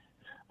yesterday,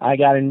 I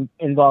got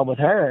involved with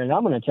her, and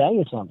I'm going to tell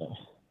you something.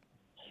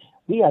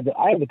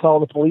 I had to call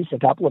the police a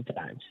couple of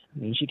times. I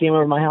mean, she came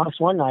over to my house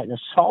one night and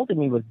assaulted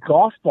me with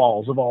golf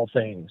balls, of all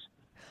things.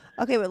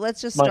 Okay, but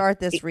let's just start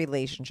this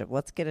relationship.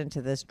 Let's get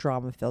into this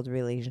drama-filled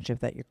relationship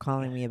that you're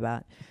calling me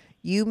about.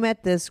 You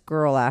met this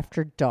girl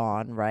after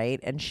Dawn, right?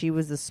 And she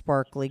was the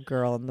sparkly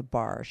girl in the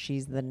bar.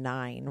 She's the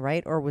 9,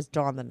 right? Or was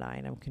Dawn the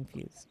 9? I'm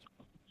confused.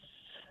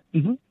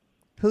 Mm-hmm.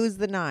 Who's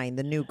the 9?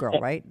 The new girl,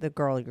 right? The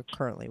girl you're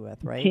currently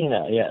with, right?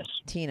 Tina, yes.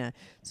 Tina.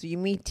 So you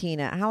meet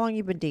Tina. How long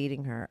you been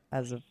dating her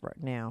as of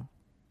right now?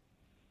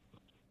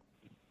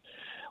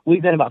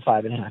 We've been about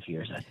 5.5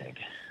 years, I think.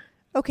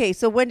 Okay,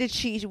 so when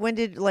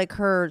did like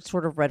her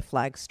sort of red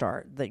flag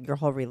start? That your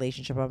whole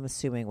relationship, I'm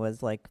assuming,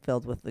 was like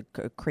filled with the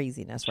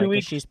craziness, right?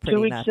 Because she's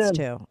pretty nuts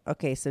too.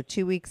 Okay, so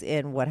 2 weeks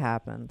in, what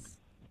happens?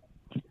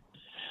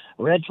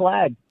 Red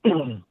flag.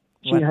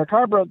 Her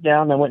car broke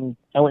down. I went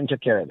and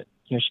took care of it.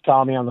 She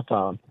called me on the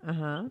phone.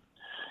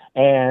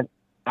 And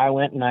I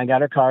went and I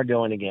got her car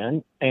going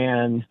again,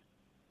 and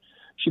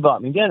she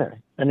bought me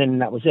dinner, and then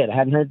that was it.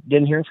 I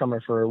didn't hear from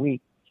her for a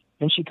week,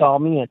 and she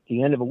called me at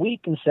the end of a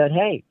week and said,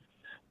 "Hey,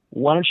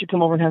 why don't you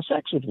come over and have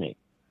sex with me?"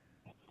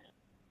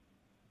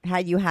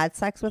 Had you had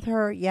sex with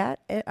her yet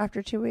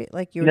after 2 weeks?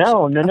 Like you?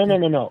 No.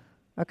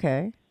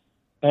 Okay.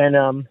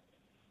 And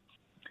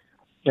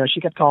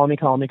she kept calling me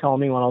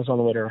when I was on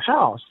the way to her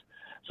house.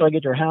 So I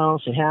get to her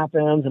house, it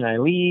happens, and I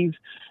leave.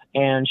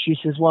 And she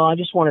says, "Well, I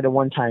just wanted a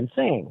one-time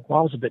thing." Well,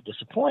 I was a bit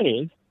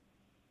disappointed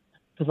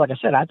because, like I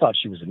said, I thought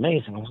she was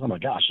amazing. I was, "Oh my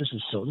gosh,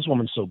 this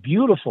woman's so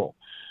beautiful."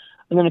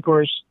 And then, of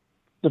course,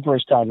 the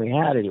first time we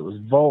had it, it was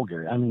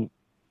vulgar. I mean,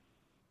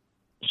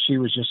 she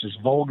was just as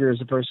vulgar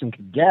as a person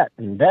could get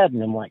in bed,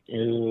 and I'm like,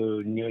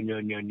 "Oh,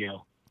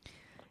 no."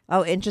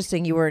 Oh,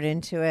 interesting. You weren't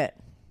into it.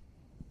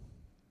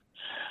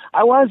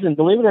 I wasn't,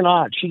 believe it or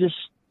not. She just,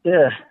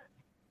 and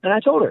I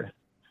told her.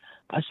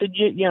 I said,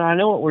 I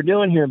know what we're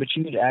doing here, but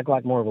you need to act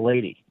like more of a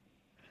lady.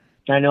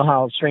 And I know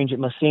how strange it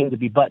must seem to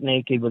be butt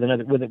naked with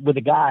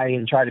a guy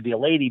and try to be a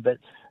lady, but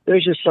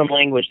there's just some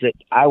language that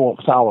I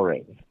won't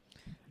tolerate.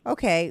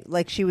 Okay,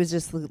 like she was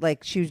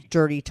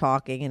dirty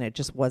talking, and it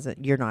just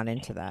wasn't. You're not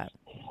into that.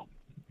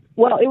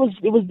 Well, it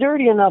was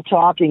dirty enough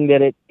talking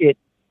that it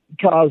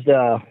caused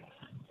a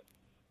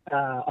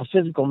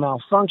physical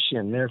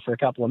malfunction there for a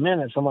couple of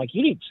minutes. I'm like,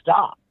 you need to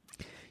stop.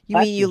 You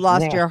mean you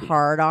lost your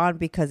heart on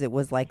because it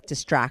was like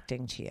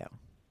distracting to you?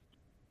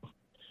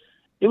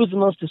 It was the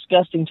most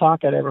disgusting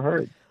talk I'd ever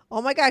heard.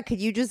 Oh my God, could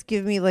you just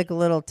give me like a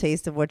little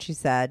taste of what she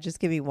said? Just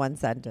give me one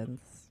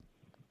sentence.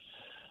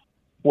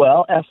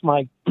 Well, F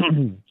my...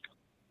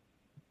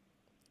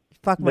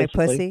 Fuck my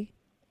pussy?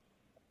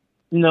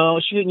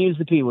 No, she didn't use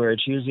the P word.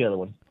 She used the other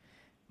one.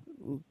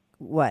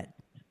 What?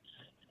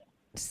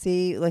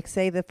 C, like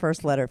say the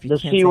first letter if you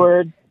can't. The C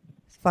word.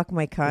 Fuck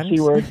my cunt? The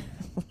C word.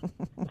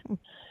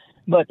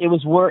 But it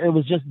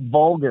was just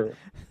vulgar.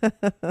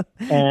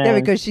 Yeah,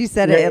 because she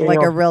said it in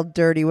like a real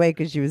dirty way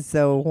because she was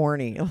so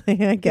horny.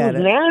 I get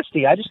it. It was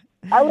nasty.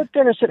 I looked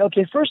at her and said,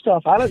 "Okay, first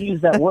off, I don't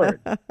use that word."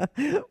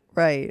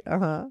 Right.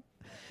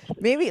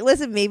 Maybe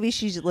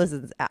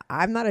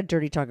I'm not a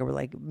dirty talker, but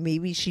like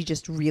maybe she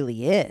just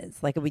really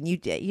is. Like, I mean,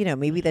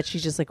 maybe that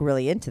she's just like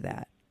really into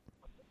that.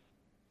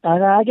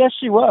 And I guess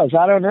she was.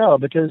 I don't know,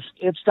 because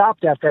it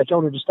stopped after I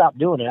told her to stop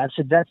doing it. I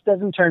said, that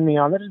doesn't turn me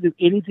on. That doesn't do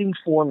anything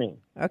for me.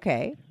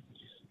 Okay.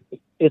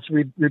 It's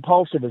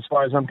repulsive as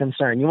far as I'm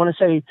concerned. You want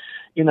to say,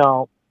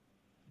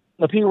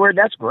 the P word,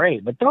 that's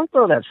great, but don't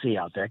throw that C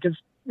out there, because,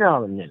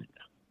 no,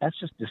 that's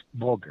just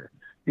vulgar.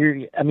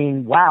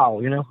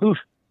 Wow, oof.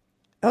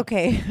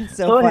 Okay.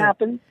 So it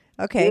happened.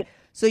 Okay.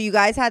 So you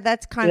guys had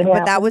that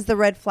but that was the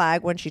red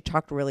flag when she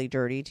talked really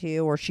dirty to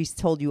you, or she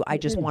told you, "I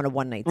just want a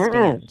one-night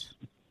stand."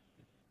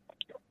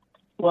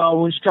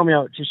 Well, when she told me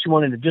she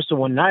wanted just a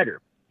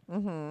one-nighter.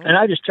 Mm-hmm. And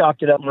I just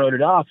chalked it up and wrote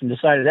it off and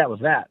decided that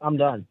was that. I'm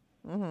done.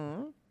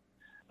 Mm-hmm.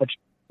 But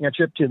I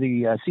tripped to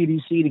the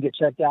CDC to get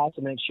checked out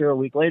to make sure a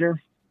week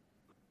later.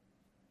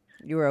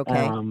 You were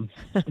okay?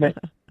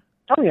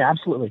 Oh, yeah,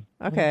 absolutely.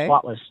 Okay.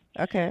 Spotless.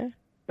 Okay.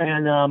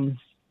 And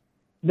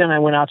then I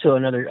went out to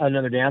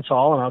another dance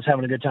hall, and I was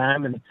having a good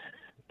time, and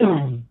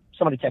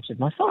somebody texted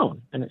my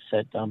phone, and it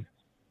said, "Why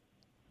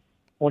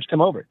don't you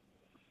come over?"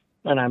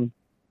 And I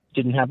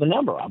didn't have the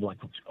number. I'm like,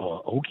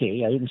 "Oh,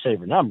 okay." I didn't save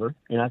her number,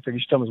 and I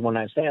figured she told me it was one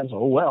night stand, so,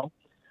 oh, well.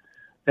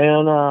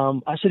 And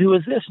I said, "Who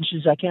is this?" And she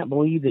says, "I can't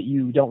believe that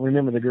you don't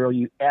remember the girl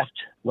you effed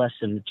less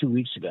than 2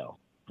 weeks ago."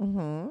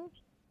 Mm-hmm.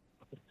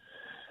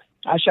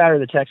 I shot her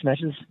the text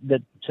message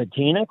that said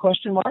Tina, ?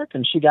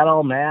 And she got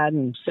all mad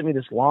and sent me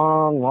this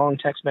long, long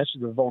text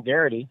message with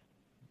vulgarity.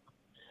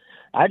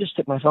 I just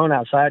took my phone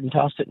outside and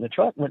tossed it in the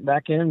truck, went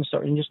back in and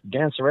started just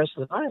danced the rest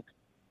of the night.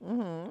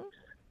 Mm-hmm.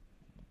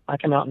 I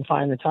come out and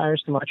find the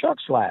tires to my truck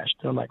slashed.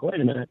 And I'm like, wait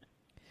a minute.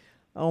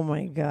 Oh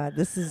my God.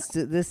 This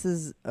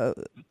is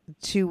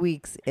 2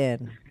 weeks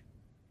in.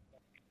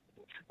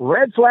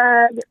 Red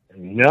flag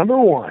number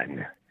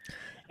 1.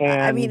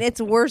 And I mean,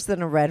 it's worse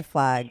than a red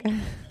flag.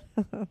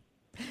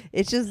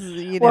 It's just,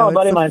 well, a it's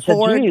buddy of the mine said,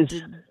 Ford,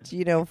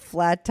 "Geez."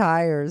 Flat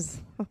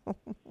tires.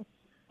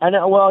 I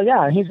know. Well,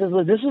 yeah. He says,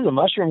 "Look, this is a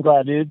mushroom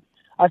cloud, dude."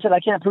 I said, "I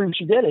can't prove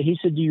she did it." He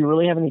said, "Do you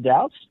really have any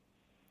doubts?"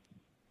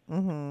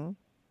 Mm-hmm.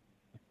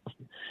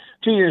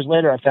 2 years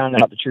later, I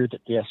found out the truth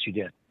that yes, she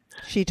did.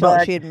 She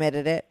But-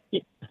 admitted it.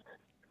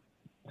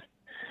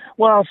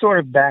 Well, sort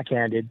of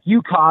backhanded.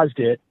 You caused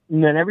it,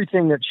 and then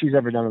everything that she's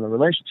ever done in the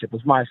relationship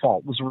was my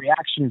fault. Was a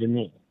reaction to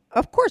me.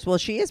 Of course. Well,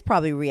 she is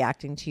probably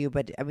reacting to you,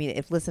 but I mean,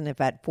 if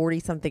at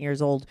 40-something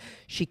years old,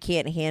 she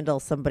can't handle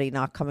somebody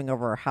not coming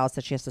over her house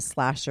that she has to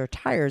slash their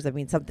tires. I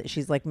mean,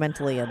 she's like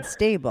mentally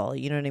unstable.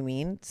 You know what I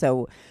mean?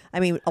 So, I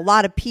mean, a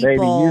lot of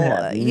people,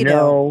 Baby, you have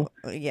no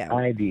yeah,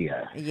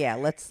 idea. yeah.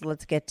 Let's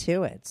get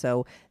to it.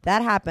 So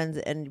that happens,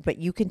 but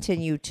you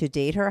continue to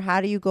date her.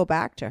 How do you go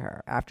back to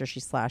her after she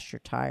slashed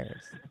your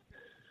tires?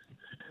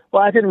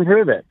 Well, I couldn't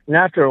prove it, and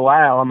after a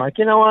while, I'm like,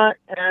 you know what?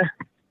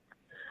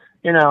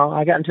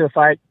 I got into a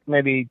fight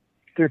maybe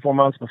 3 or 4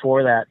 months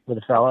before that with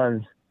a fella,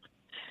 and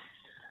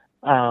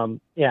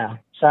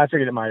so I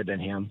figured it might have been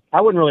him. I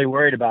wasn't really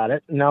worried about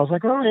it, and I was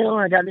like, well,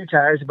 I got new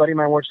tires. A buddy of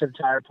mine works at a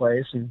tire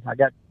place, and I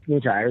got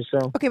new tires.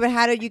 So Okay, but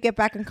how did you get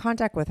back in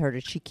contact with her?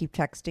 Did she keep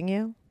texting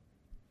you?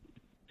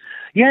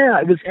 yeah,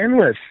 it was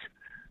endless.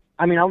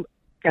 I mean,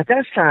 at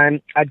that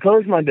time, I'd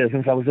closed my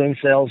business. I was doing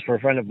sales for a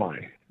friend of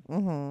mine,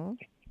 Mm-hmm.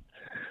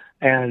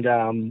 and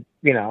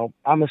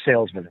I'm a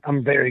salesman.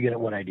 I'm very good at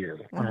what I do,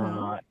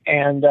 Mm-hmm.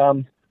 and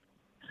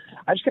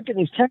I just kept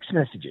getting these text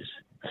messages,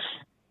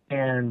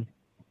 and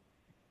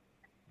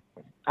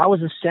I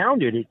was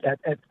astounded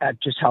at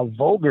just how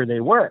vulgar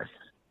they were.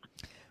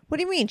 What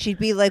do you mean? She'd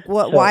be like,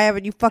 "What? So- Why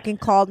haven't you fucking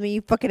called me,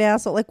 you fucking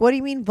asshole?" Like, what do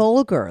you mean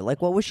vulgar?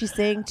 Like, what was she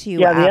saying to you?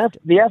 Yeah, after?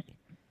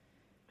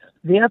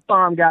 the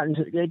F-bomb got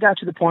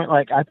to the point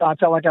like I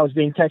felt like I was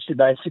being texted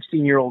by a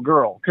 16-year-old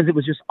girl because it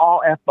was just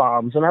all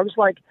F-bombs, and I was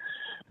like,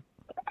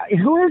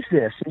 "Who is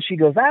this?" And she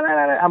goes, "Ah, ah,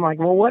 ah, ah." I'm like,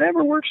 "Well,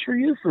 whatever works for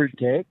you,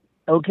 fruitcake.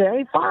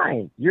 Okay,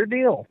 fine, your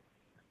deal.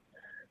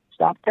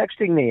 Stop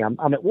texting me. I'm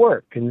at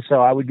work." And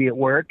so I would be at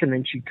work, and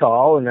then she'd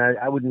call, and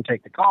I wouldn't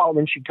take the call.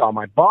 Then she'd call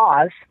my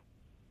boss.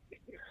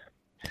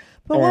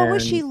 But what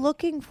was And- she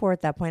looking for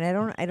at that point?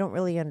 I don't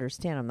really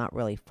understand. I'm not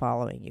really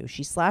following you.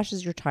 She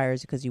slashes your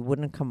tires because you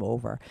wouldn't come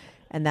over,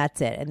 and that's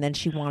it. And then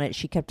she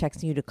kept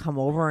texting you to come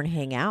over and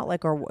hang out,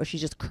 like, or was she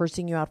just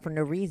cursing you out for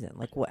no reason?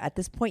 Like, what, at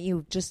this point,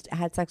 you just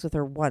had sex with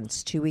her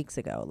once 2 weeks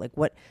ago. Like,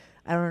 what?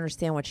 I don't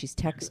understand what she's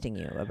texting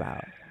you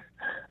about.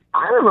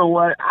 I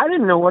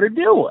didn't know what her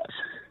deal was.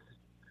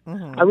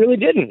 Mm-hmm. I really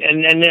didn't.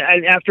 And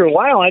after a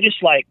while, I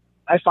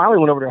finally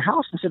went over to her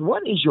house and said,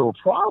 "What is your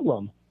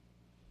problem?"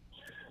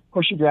 Of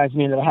course, she drives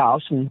me into the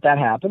house, and that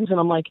happens. And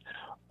I'm like,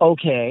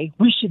 "Okay,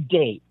 we should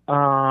date."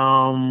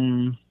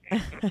 I'm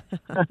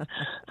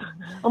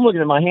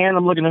looking at my hand.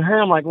 I'm looking at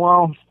her. I'm like,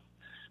 well,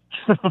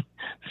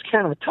 it's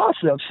kind of a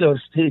toss-up, so to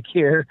speak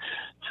here.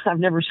 I've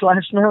never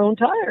slashed my own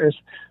tires.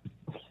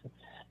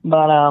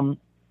 But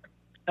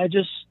I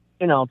just,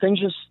 things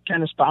just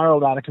kind of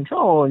spiraled out of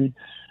control. And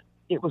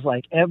it was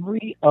like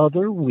every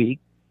other week,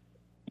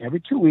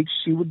 every 2 weeks,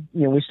 she would,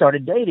 we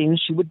started dating.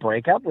 She would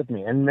break up with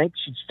me and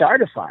she'd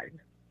start a fight.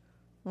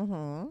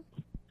 Mm-hmm.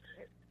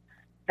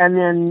 And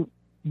then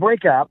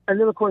break up. And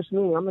then, of course,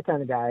 I'm the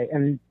kind of guy.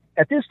 And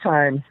at this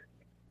time,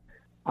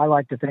 I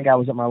like to think I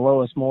was at my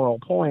lowest moral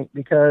point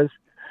because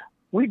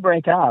we'd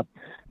break up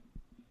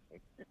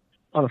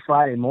on a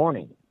Friday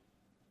morning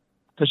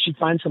because she'd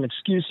find some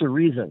excuse or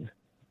reason.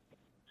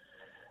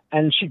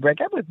 And she'd break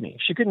up with me.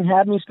 She couldn't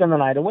have me spend the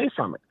night away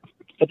from her.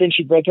 But then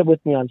she'd break up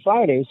with me on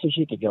Friday so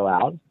she could go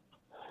out.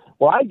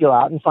 Well, I'd go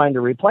out and find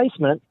a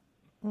replacement.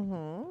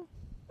 Mm-hmm.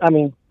 I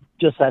mean,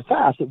 just that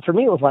fast. For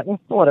me, it was like,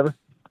 whatever.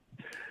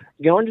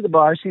 Go into the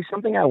bar, see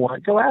something I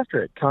want, go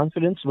after it.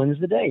 Confidence wins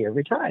the day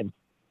every time.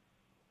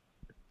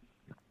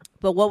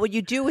 But what would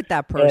you do with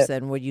that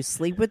person? Would you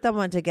sleep with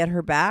them to get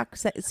her back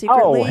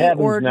secretly? Oh, heavens,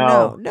 or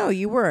no. No,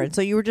 you weren't.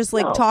 So you were just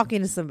like No.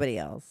 talking to somebody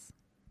else.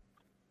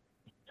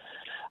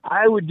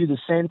 I would do the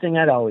same thing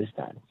I'd always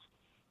done.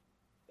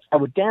 I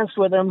would dance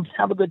with them,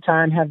 have a good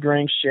time, have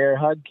drinks, share,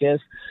 hug, kiss,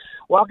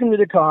 walk into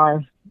the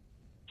car,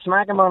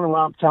 smack them on the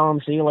rump, tell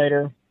them, see you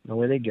later, and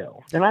away they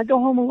go. Then I'd go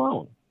home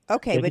alone.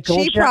 Okay, Take but a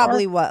cold she shower,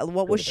 probably what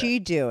go was to she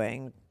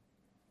doing?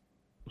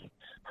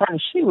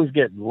 Honey, she was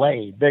getting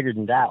laid bigger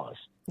than Dallas.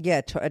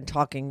 Yeah, and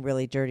talking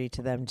really dirty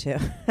to them too.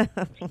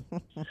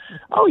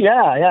 Oh,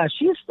 yeah.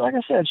 She's, like I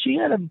said, she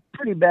had a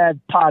pretty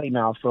bad potty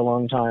mouth for a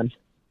long time.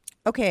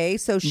 Okay,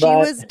 so she But-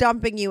 was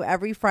dumping you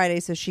every Friday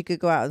so she could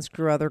go out and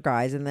screw other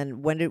guys, and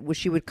then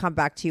she would come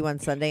back to you on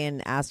Sunday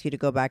and ask you to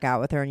go back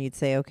out with her, and you'd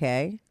say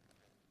okay?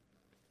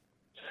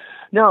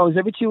 No, it was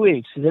every 2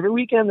 weeks. It was every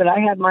weekend that I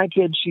had my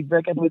kids, she'd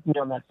break up with me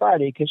on that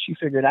Friday because she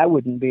figured I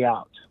wouldn't be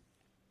out.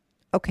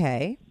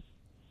 Okay.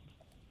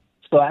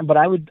 So, I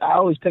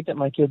always picked up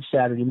my kids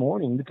Saturday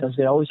morning because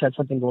they always had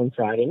something going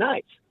Friday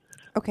night.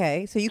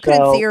 Okay, so you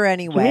couldn't see her to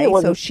me, anyway, it so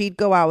wasn't- she'd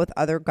go out with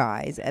other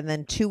guys, and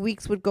then 2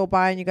 weeks would go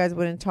by and you guys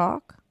wouldn't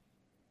talk?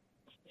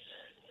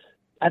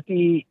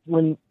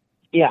 When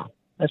Yeah,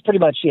 that's pretty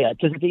much it.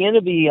 Because at the end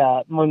of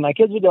the when my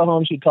kids would go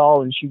home, she'd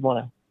call and she'd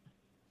want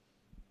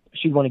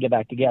to get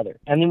back together,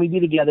 and then we'd be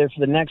together for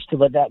that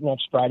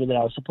next Friday that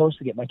I was supposed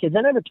to get my kids.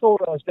 I never told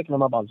her I was picking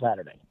them up on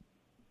Saturday.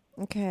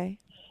 Okay.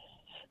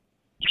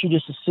 She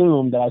just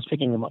assumed that I was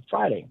picking them up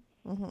Friday.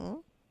 Mm-hmm.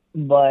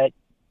 But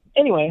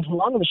anyway,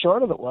 long and the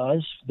short of it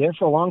was, there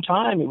for a long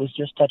time, it was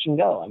just touch and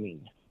go. I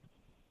mean,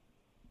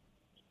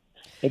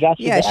 it got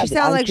so bad she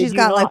sounds like she's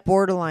got not. like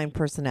borderline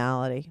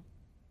personality.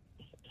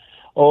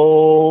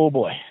 Oh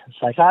boy,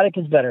 psychotic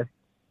is better.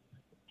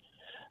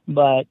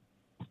 But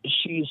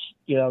she's,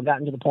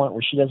 gotten to the point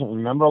where she doesn't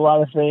remember a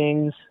lot of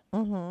things,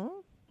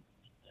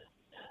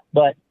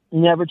 but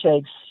never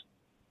takes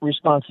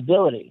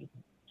responsibility.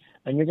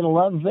 And you're going to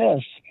love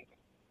this.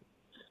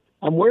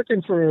 I'm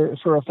working for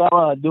a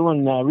fella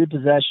doing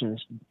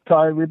repossessions,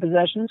 car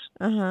repossessions.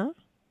 Uh-huh.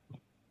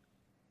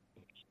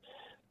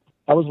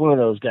 I was one of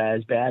those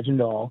guys, badge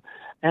and all.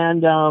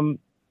 And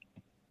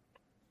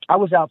I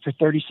was out for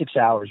 36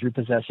 hours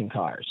repossessing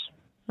cars.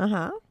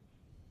 Uh-huh.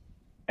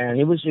 And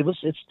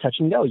it's touch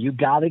and go. You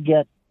gotta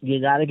get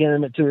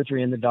them at 2 or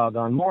 3 in the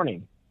doggone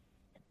morning,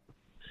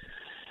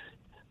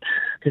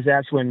 because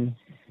that's when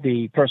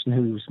the person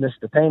who's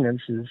missed the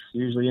payments is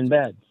usually in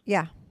bed.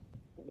 Yeah.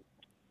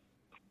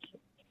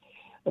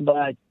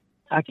 But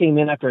I came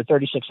in after a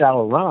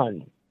 36-hour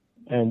run,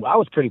 and I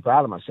was pretty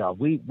proud of myself.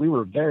 We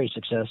were very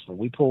successful.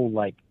 We pulled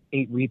like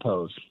 8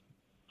 repos,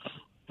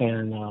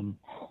 and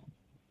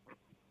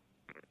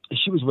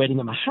she was waiting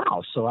at my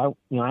house. So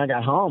I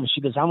got home, and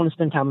she goes, "I want to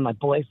spend time with my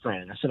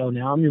boyfriend." I said, "Oh,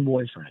 now I'm your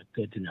boyfriend.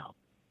 Good to know."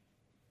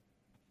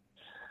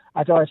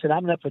 I told her, I said,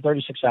 "I've been up for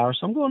 36 hours,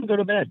 so I'm going to go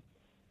to bed."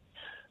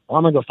 "Well,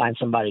 I'm going to go find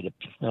somebody to."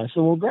 I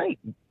said, "Well, great.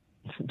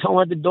 Don't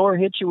let the door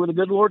hit you where the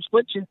good Lord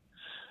split you."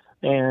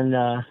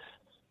 And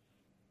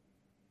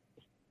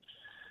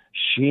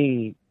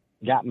she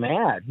got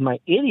mad. My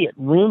idiot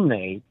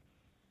roommate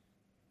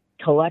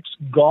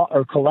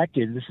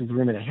collected, this is the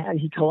roommate I had,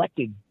 he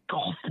collected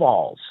golf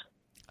balls.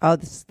 Oh,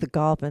 this is the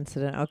golf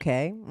incident.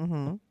 Okay.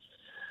 Mm-hmm.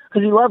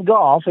 Because he loved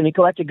golf, and he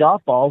collected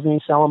golf balls, and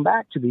he'd sell them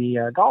back to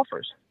the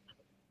golfers.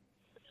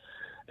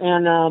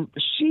 And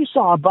she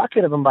saw a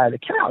bucket of them by the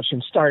couch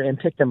and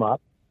picked them up.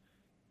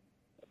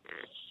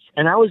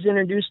 And I was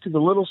introduced to the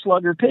little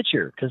slugger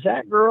pitcher, because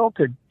that girl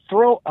could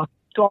throw a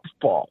golf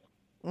ball.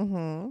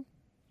 Mm-hmm.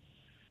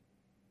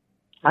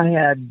 I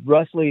had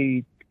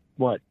roughly,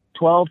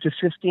 12 to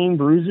 15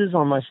 bruises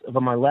on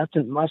my left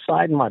and my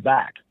side and my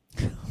back.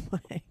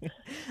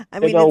 I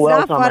mean, it's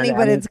not funny,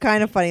 but it's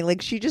kind of funny.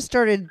 Like, she just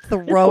started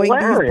throwing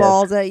these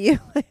balls at you.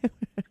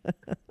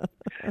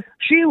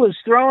 She was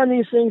throwing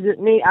these things at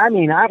me. I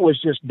mean, I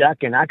was just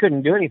ducking. I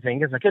couldn't do anything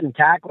because I couldn't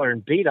tackle her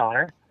and beat on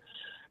her. If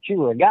she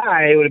were a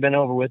guy, it would have been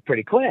over with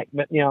pretty quick.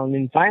 But, and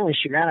then finally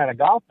she ran out of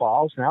golf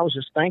balls, and I was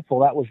just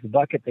thankful that was the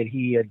bucket that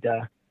he had,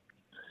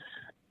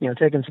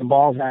 taken some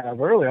balls out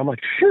of earlier. I'm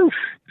like, phew.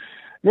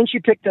 Then she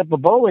picked up a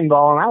bowling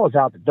ball, and I was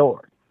out the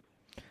door.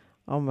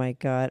 Oh, my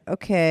God.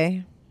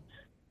 Okay.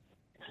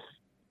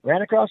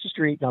 Ran across the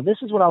street. Now, this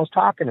is what I was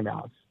talking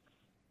about.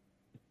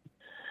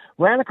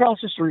 Ran across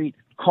the street,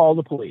 called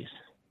the police.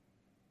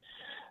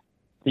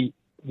 I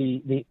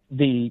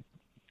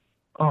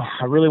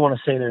really want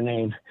to say their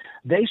name.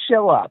 They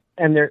show up,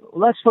 and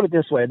let's put it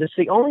this way. This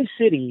is the only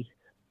city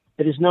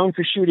that is known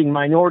for shooting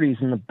minorities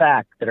in the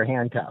back that are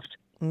handcuffed.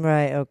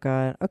 Right. Oh,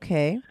 God.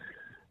 Okay.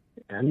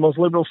 And the most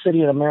liberal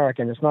city in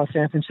America, and it's not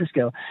San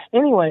Francisco.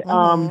 Anyway,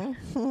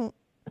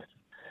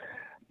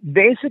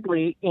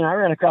 basically, I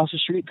ran across the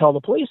street, called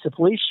the police. The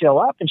police show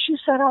up, and she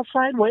sat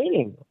outside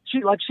waiting. She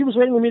was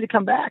waiting for me to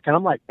come back, and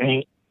I'm like,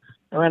 I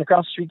ran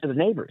across the street to the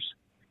neighbors.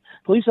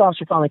 Police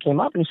officer finally came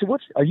up, and he said,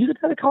 "Are you the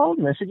guy that called?"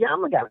 And I said, "Yeah,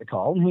 I'm the guy that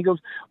called." And he goes,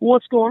 "Well,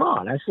 what's going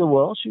on?" I said,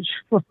 "Well,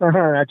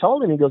 I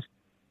told him." He goes,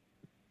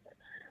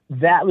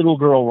 "That little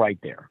girl right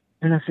there."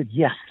 And I said,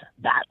 "Yes,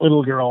 that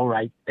little girl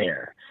right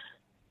there."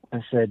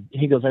 I said,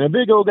 he goes, "And a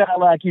big old guy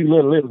like you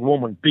let a little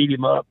woman beat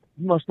him up.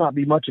 You must not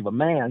be much of a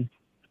man."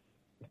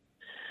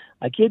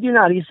 I kid you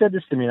not, he said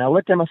this to me, and I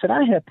looked at him, I said,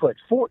 "I have put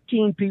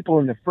 14 people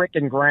in the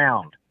frickin'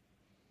 ground.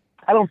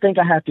 I don't think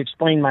I have to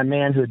explain my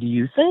manhood to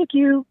you. Thank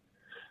you."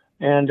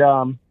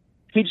 And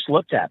he just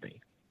looked at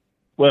me.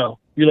 "Well,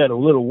 you let a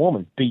little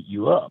woman beat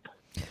you up."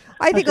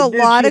 I think a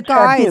lot of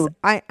guys,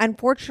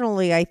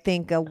 unfortunately, I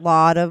think a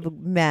lot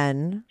of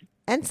men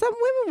and some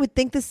women would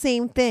think the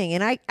same thing.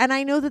 And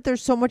I know that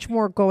there's so much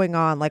more going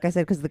on. Like I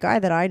said, because the guy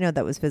that I know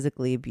that was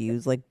physically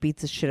abused, like,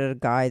 beats the shit out of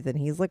guys, and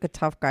he's like a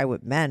tough guy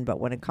with men. But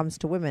when it comes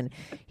to women,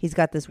 he's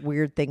got this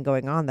weird thing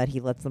going on that he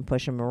lets them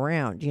push him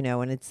around,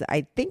 and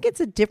I think it's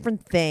a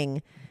different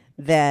thing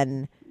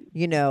than,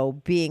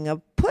 being a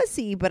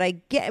pussy. But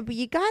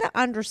you got to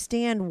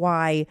understand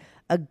why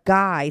a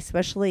guy,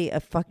 especially a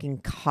fucking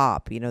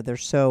cop, they're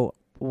so,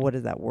 what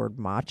is that word,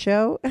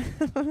 macho?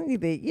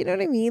 You know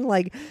what I mean?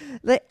 Like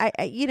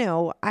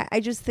I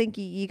just think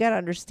you got to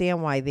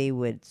understand why they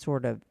would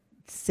sort of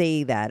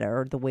say that,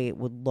 or the way it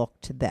would look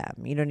to them.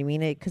 You know what I mean?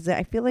 Because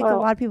I feel like a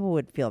lot of people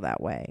would feel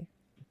that way.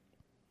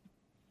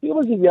 He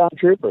was a young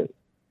trooper,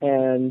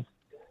 and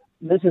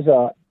this is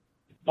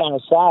on a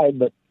side,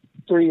 but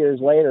 3 years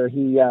later,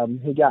 he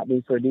got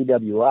me for a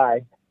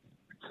DWI.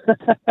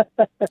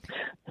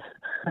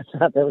 I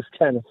thought that was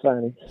kind of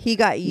funny. He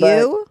got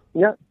you?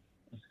 But,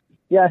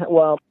 yeah.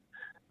 Well,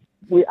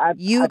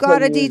 you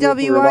got a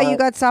DWI. You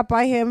got stopped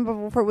by him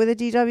with a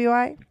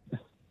DWI.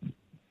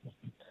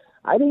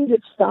 I didn't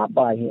get stopped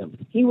by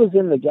him. He was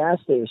in the gas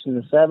station,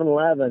 the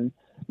 7-Eleven.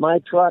 My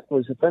truck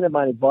was a friend of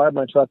mine who borrowed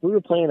my truck. We were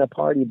playing a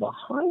party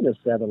behind the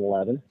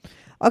 7-Eleven.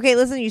 Okay,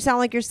 listen, you sound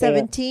like you're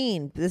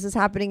 17. This is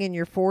happening in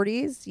your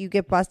 40s. You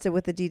get busted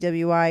with a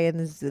DWI in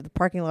the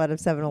parking lot of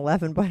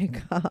 7-Eleven by a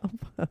cop.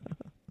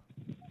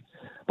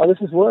 Oh, this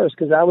is worse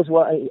because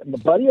a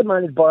buddy of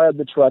mine had borrowed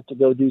the truck to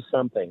go do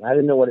something. I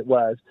didn't know what it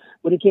was.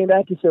 When he came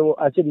back, he said, "Well,"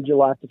 I said, "Did you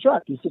lock the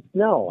truck?" He said,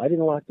 "No, I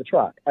didn't lock the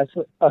truck." I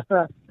said,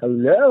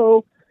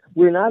 "Hello?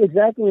 We're not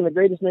exactly in the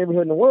greatest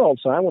neighborhood in the world."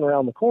 So I went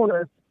around the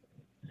corner.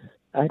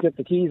 I took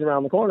the keys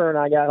around the corner, and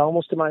I got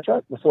almost to my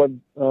truck before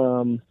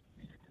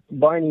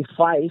Barney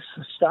Fife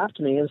stopped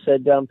me and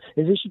said,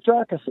 "Is this your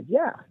truck?" I said,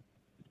 "Yeah."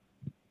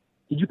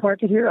 "Did you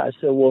park it here?" I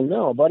said, "Well,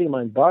 no, a buddy of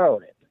mine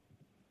borrowed it."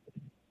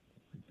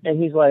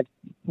 And he's like,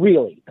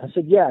 "Really?" I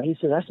said, "Yeah." He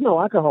said, "I smell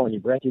alcohol in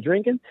your breath. You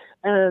drinking?"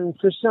 And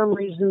for some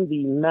reason,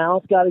 the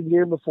mouth got a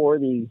gear before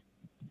the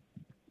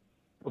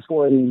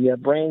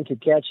brain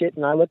could catch it.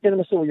 And I looked at him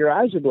and said, "Well, your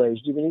eyes are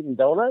glazed. You been eating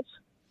donuts?"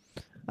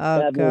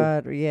 Oh,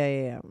 God.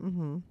 Yeah.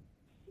 Mm-hmm.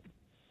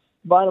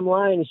 Bottom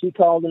line is he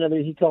called the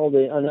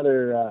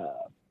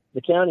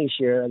county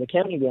sheriff, the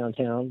county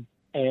downtown,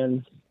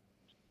 and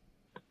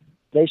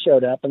they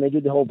showed up and they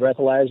did the whole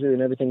breathalyzer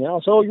and everything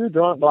else. "Oh, you're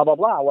drunk, blah, blah,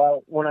 blah."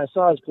 Well, when I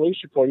saw his police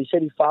report, he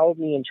said he followed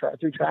me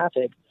through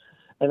traffic,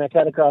 and I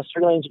cut across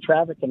 3 lanes of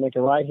traffic to make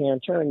a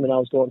right-hand turn when I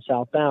was going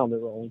southbound. There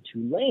were only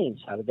 2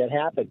 lanes. How did that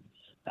happen?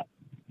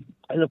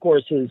 And, of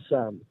course, his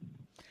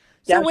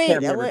So wait,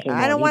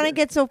 I don't want to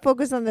get so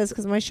focused on this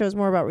because my show is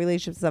more about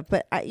relationship stuff.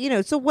 But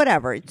so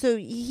whatever. So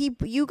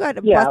you got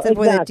busted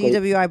with a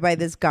DWI by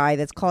this guy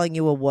that's calling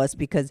you a wuss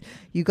because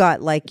you got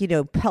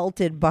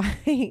pelted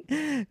by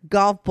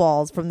golf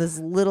balls from this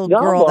little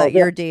girl that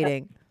you're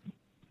dating.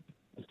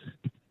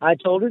 I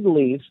told her to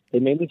leave. They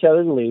made me tell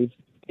her to leave.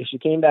 If she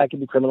came back, it'd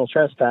be criminal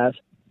trespass.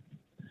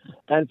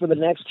 And for the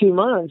next 2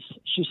 months,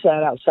 she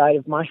sat outside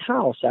of my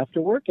house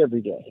after work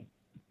every day.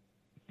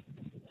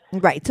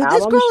 Right. So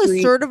this girl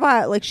is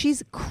certified,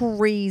 she's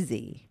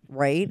crazy,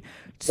 right?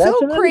 So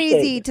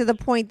crazy to the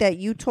point that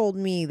you told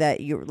me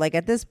that you're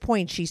at this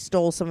point, she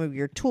stole some of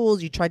your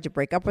tools. You tried to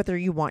break up with her.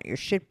 You want your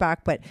shit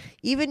back. But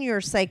even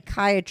your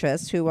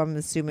psychiatrist, who I'm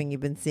assuming you've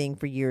been seeing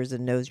for years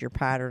and knows your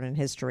pattern and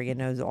history and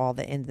knows all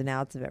the ins and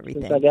outs of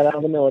everything. Since I got out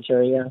of the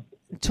military, yeah.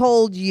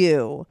 Told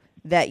you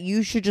that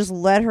you should just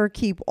let her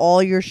keep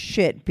all your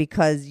shit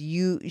because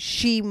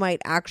she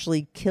might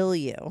actually kill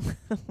you.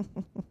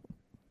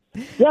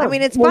 Yeah, I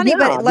mean, it's funny,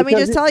 but let me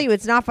just tell you,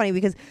 it's not funny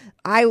because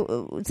I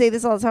say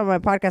this all the time on my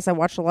podcast. I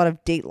watch a lot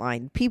of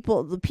Dateline.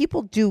 People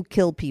do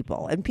kill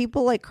people, and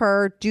people like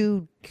her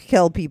do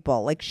kill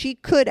people. She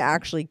could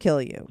actually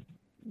kill you.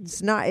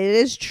 It's not. It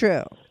is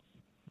true.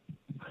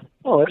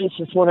 Oh, it's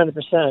just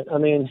 100%. I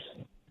mean,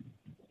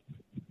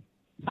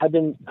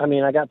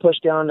 I got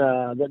pushed down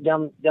a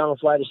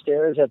flight of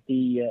stairs at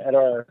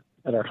our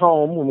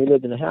home when we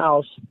lived in a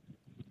house,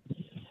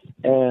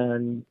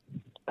 and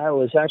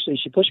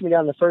she pushed me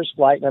down the first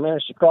flight, and I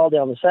managed to crawl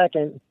down the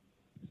second,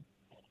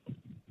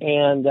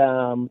 and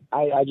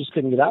I just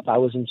couldn't get up. I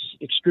was in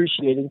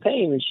excruciating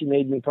pain, and she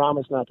made me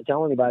promise not to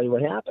tell anybody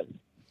what happened.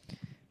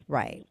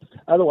 Right.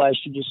 Otherwise,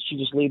 she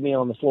just leave me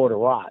on the floor to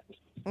rot.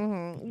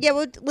 Mm-hmm. Yeah,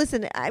 well,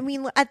 listen, I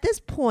mean, at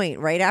this point,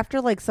 right,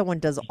 after someone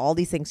does all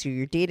these things to you,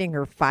 you're dating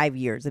her 5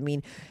 years. I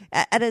mean,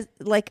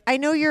 I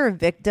know you're a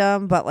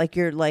victim, but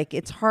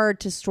it's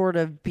hard to sort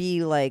of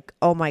be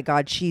oh my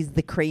God, she's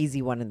the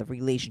crazy one in the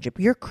relationship.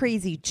 You're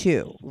crazy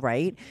too,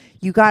 right?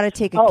 You got to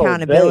take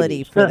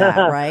accountability for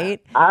that,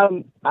 right?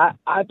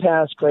 I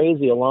passed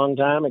crazy a long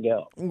time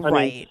ago.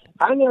 Right.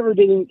 I never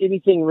did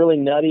anything really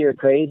nutty or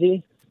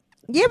crazy.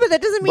 Yeah, but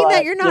that doesn't mean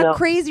that you're not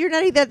crazy or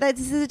nutty. That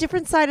this is a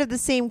different side of the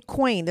same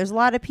coin. There's a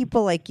lot of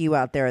people like you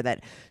out there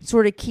that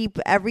sort of keep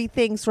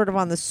everything sort of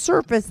on the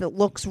surface that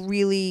looks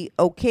really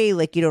okay.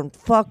 You don't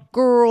fuck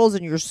girls,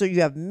 and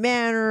you have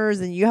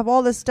manners, and you have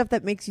all this stuff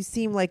that makes you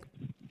seem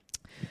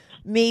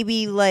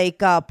maybe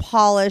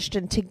polished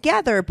and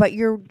together, but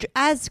you're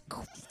as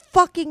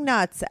fucking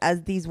nuts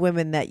as these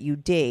women that you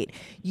date.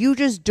 You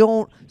just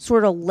don't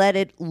sort of let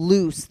it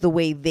loose the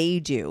way they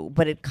do,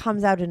 but it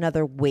comes out in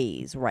other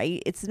ways,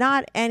 right? It's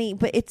not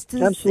but it's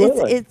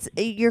absolutely. It's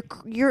your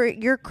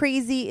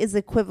crazy is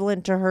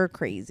equivalent to her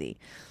crazy.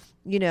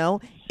 She's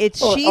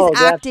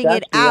acting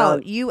it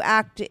out. You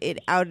act it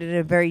out in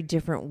a very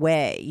different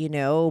way,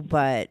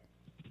 but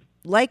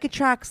like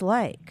attracts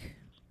like.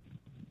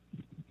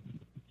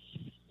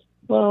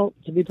 Well,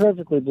 to be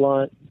perfectly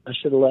blunt, I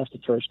should have left the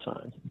first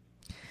time.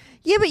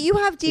 Yeah, but you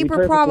have be deeper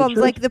perfectly problems.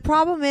 truthful. Like the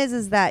problem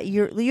is that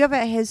you have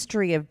a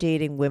history of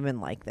dating women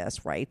like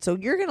this, right? So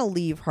you're gonna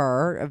leave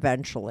her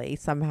eventually.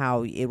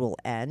 Somehow it will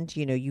end.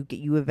 You know,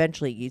 you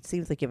eventually. It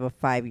seems like you have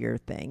a 5-year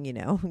thing. You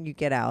know, you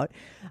get out.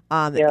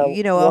 Yeah,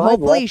 you know, well, I've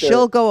hopefully left her.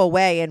 she'll go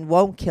away and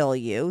won't kill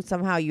you.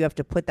 Somehow you have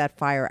to put that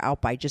fire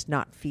out by just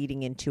not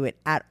feeding into it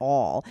at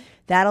all.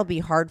 That'll be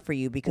hard for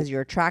you because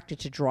you're attracted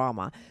to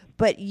drama.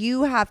 But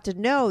you have to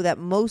know that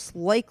most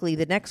likely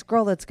the next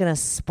girl that's going to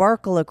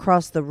sparkle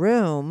across the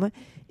room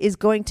is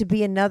going to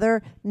be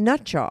another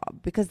nut job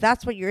because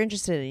that's what you're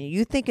interested in.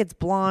 You think it's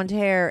blonde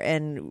hair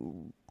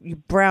and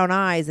brown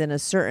eyes and a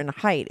certain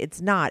height.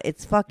 It's not.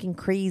 It's fucking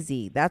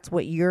crazy. That's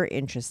what you're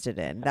interested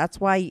in.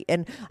 That's why.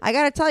 And I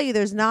got to tell you,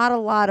 there's not a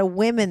lot of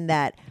women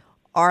that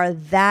are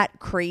that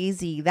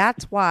crazy.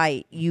 That's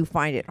why you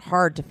find it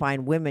hard to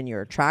find women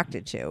you're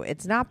attracted to.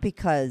 It's not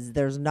because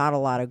there's not a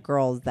lot of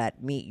girls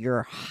that meet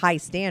your high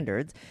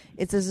standards.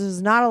 It's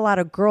there's not a lot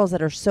of girls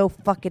that are so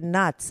fucking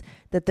nuts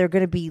that they're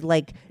going to be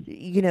like,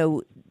 you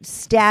know,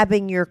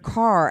 stabbing your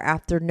car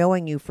after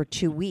knowing you for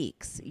 2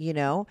 weeks, you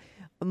know?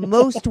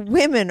 Most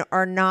women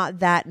are not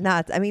that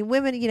nuts. I mean,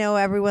 women, you know,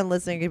 everyone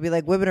listening could be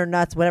like, women are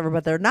nuts, whatever,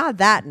 but they're not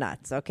that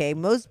nuts, okay?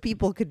 Most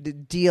people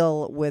could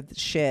deal with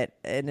shit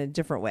in a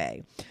different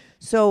way.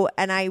 So,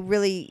 and I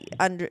really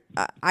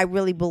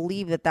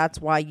believe that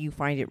that's why you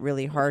find it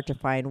really hard to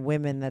find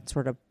women that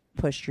sort of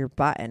push your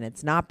button.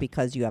 It's not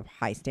because you have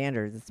high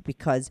standards. It's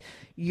because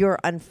you're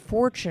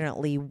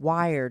unfortunately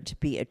wired to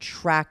be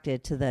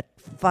attracted to the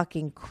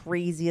fucking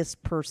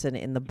craziest person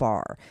in the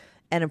bar.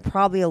 And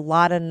probably a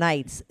lot of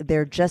nights,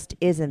 there just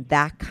isn't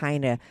that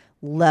kind of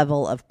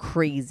level of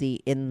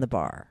crazy in the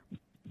bar.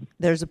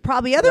 There's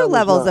probably other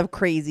levels of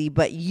crazy,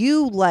 but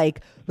you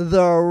like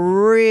the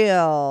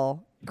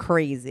real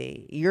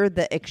crazy. You're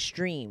the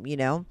extreme, you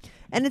know?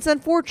 And it's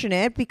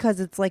unfortunate because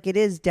it's like it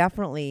is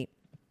definitely,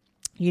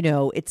 you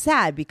know, it's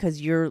sad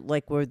because you're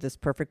like were this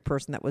perfect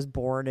person that was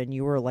born and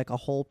you were like a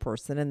whole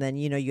person. And then,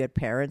 you know, you had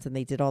parents and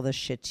they did all this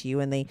shit to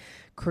you and they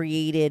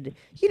created,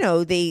 you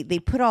know, they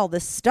put all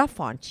this stuff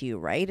onto you,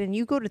 right? And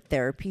you go to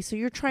therapy, so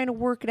you're trying to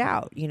work it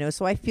out, you know?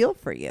 So I feel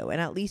for you. And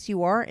at least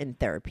you are in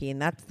therapy,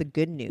 and that's the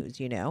good news,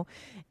 you know?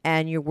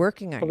 And you're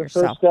working on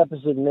yourself. The first step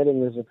is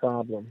admitting there's a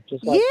problem,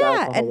 just like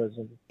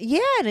alcoholism.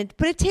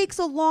 But it takes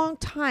a long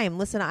time.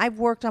 Listen, I've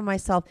worked on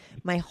myself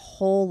my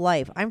whole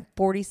life. I'm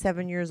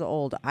 47 years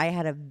old. I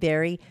had a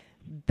very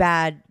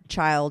bad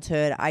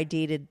childhood. I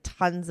dated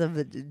tons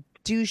of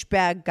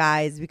douchebag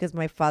guys because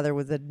my father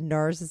was a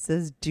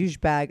narcissist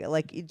douchebag.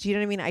 Like, do you know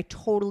what I mean? I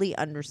totally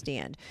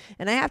understand.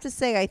 And I have to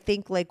say, I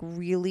think like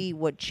really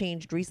what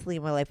changed recently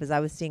in my life is I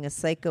was seeing a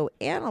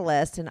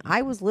psychoanalyst, and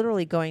I was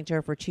literally going to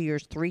her for 2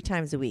 years, 3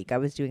 times a week. I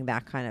was doing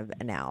that kind of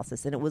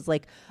analysis, and it was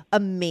like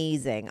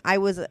amazing. I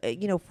was,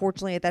 you know,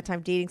 fortunately at that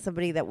time dating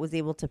somebody that was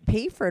able to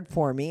pay for it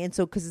for me. And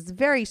so, cause it's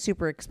very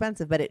super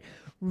expensive, but it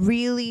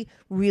really,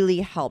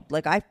 really helped.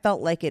 Like I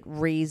felt like it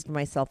raised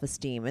my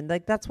self-esteem, and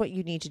like, that's what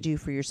you need to do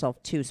for yourself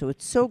too. So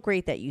it's so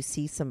great that you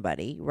see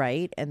somebody,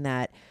 right? And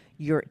that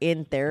you're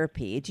in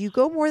therapy. Do you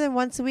go more than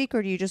once a week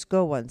or do you just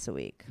go once a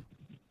week?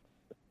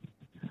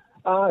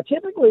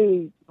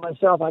 Typically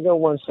myself, I go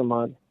once a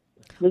month.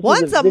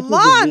 Once a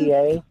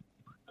month?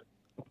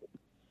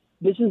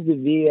 This is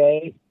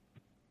the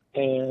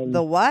VA. And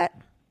the what?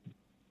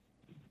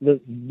 The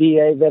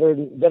VA,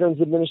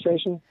 Veterans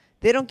Administration.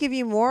 They don't give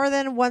you more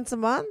than once a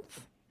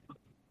month?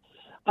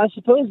 I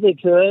suppose they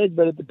could,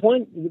 but at the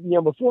point, you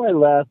know, before I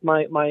left,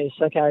 my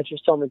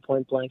psychiatrist told me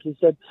point blank. He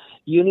said,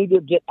 "You need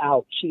to get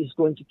out. She's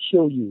going to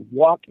kill you.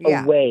 Walk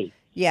away."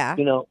 Yeah.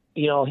 You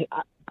know.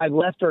 I've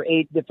left her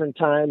 8 different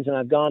times, and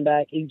I've gone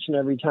back each and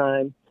every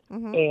time.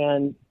 Mm-hmm.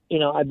 And you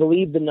know, I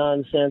believe the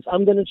nonsense.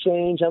 I'm going to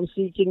change. I'm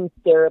seeking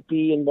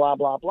therapy, and blah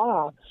blah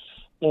blah.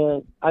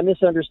 And I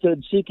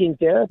misunderstood seeking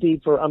therapy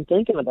for I'm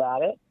thinking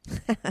about it.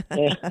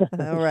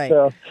 All right.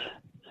 So,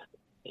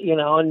 you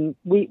know, and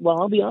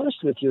I'll be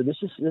honest with you. This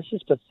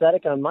is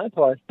pathetic on my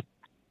part.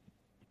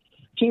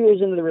 2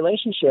 years into the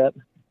relationship,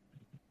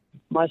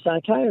 my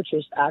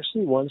psychiatrist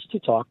actually wants to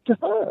talk to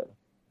her.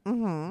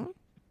 Mm-hmm.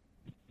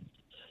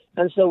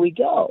 And so we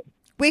go.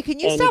 Wait, can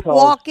you stop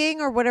walking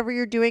or whatever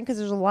you're doing? Because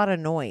there's a lot of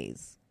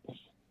noise.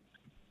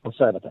 I'm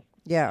sorry about that.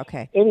 Yeah,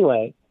 okay.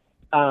 Anyway,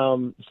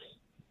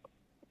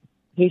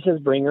 he says,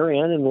 bring her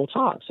in and we'll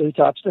talk. So he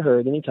talks to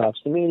her, then he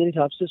talks to me, and then he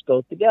talks to us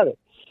both together.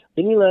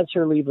 Then he lets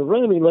her leave the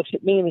room. He looks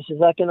at me and he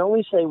says, I can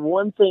only say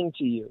one thing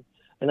to you,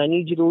 and I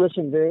need you to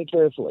listen very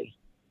carefully.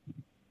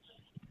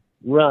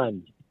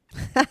 Run.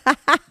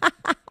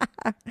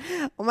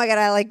 Oh my God,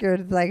 I like your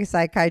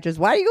psychiatrist.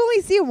 Why do you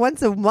only see him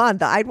once a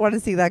month? I'd want to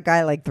see that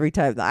guy like 3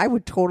 times. I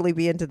would totally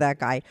be into that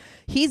guy.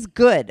 He's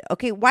good.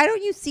 Okay, why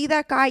don't you see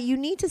that guy? You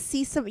need to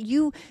see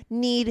you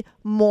need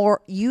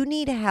more. You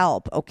need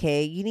help,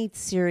 okay? You need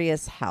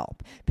serious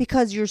help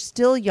because you're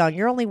still young.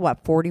 You're only,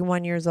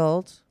 41 years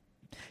old?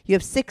 You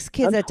have 6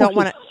 kids that don't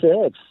want to... I'm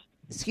 46.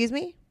 Excuse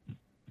me?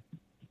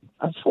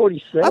 I'm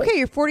 46. Okay,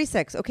 you're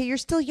 46. Okay, you're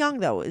still young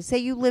though. Say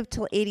you live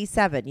till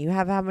 87. You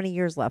have how many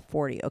years left?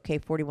 40. Okay,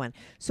 41.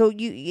 So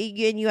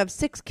you have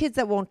 6 kids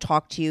that won't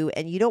talk to you,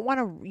 and you don't want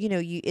to.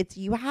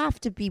 You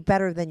have to be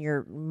better than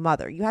your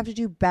mother. You have to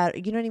do better.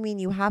 You know what I mean?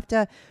 You have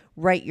to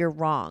right your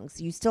wrongs.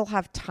 You still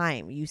have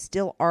time. You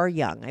still are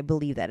young. I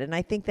believe that, and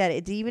I think that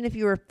it's even if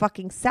you were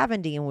fucking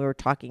 70 and we were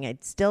talking,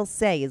 I'd still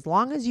say as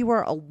long as you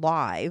are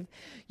alive,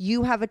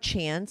 you have a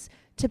chance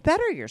to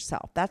better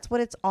yourself. That's what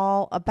it's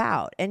all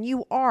about. And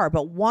you are,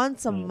 but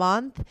once a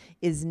month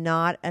is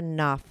not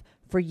enough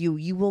for you.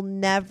 You will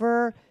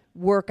never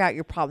work out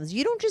your problems.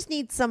 You don't just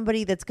need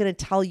somebody that's going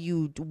to tell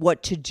you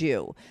what to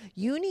do.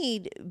 You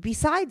need,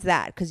 besides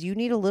that, because you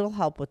need a little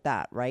help with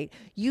that, right?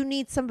 You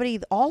need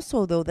somebody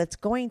also, though, that's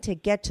going to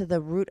get to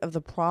the root of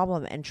the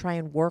problem and try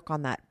and work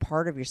on that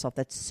part of yourself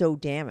that's so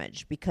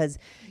damaged. Because,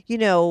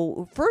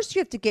 first you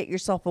have to get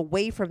yourself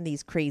away from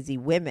these crazy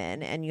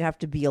women and you have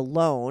to be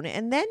alone.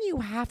 And then you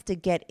have to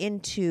get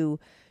into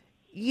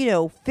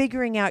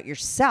figuring out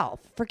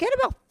yourself. Forget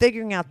about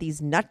figuring out these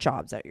nut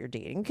jobs that you're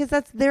dating, because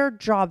that's their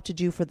job to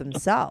do for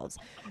themselves.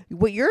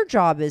 What your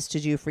job is to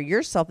do for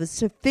yourself is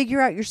to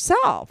figure out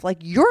yourself. Like,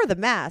 you're the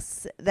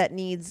mess that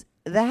needs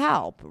the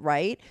help,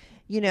 right?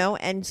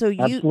 And so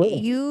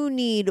you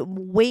need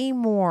way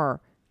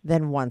more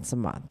than once a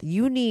month.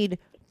 You need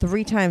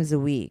 3 times a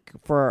week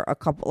for a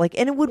couple,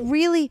 and it would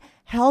really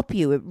help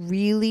you. It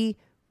really,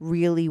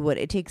 really would.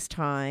 It takes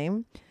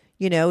time.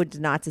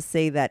 Not to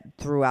say that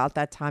throughout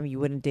that time you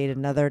wouldn't date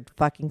another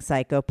fucking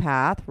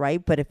psychopath,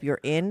 right? But if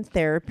you're in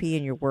therapy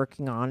and you're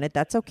working on it,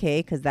 that's okay,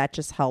 because that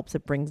just helps.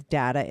 It brings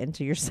data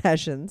into your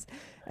sessions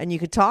and you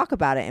could talk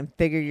about it and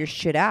figure your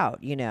shit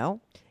out, In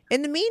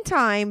the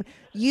meantime,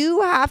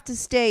 you have to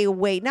stay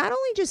away. Not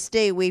only just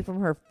stay away from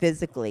her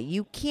physically.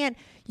 You can't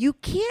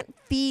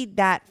feed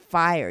that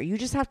fire. You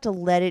just have to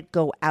let it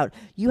go out.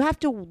 You have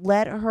to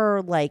let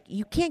her,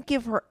 you can't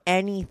give her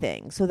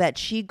anything so that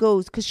she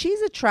goes, because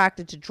she's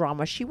attracted to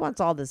drama. She wants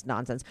all this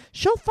nonsense.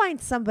 She'll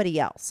find somebody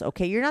else,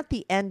 okay? You're not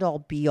the end all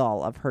be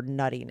all of her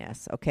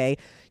nuttiness, okay?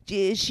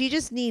 She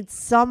just needs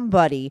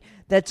somebody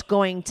that's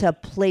going to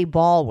play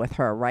ball with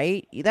her,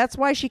 right? That's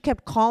why she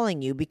kept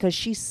calling you, because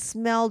she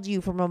smelled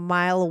you from a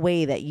mile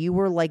away that you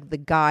were like the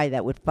guy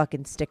that would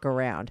fucking stick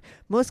around.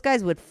 Most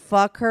guys would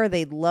fuck her.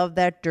 They'd love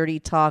that dirty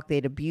talk.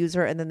 They'd abuse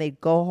her, and then they'd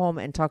go home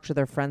and talk to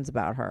their friends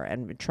about her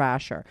and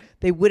trash her.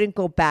 They wouldn't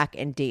go back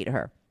and date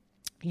her.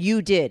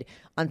 You did.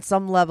 On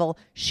some level,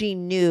 she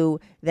knew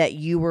that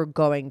you were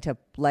going to,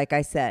 like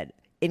I said,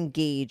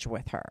 engage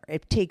with her.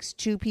 It takes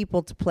 2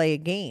 people to play a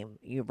game,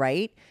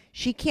 right?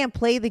 She can't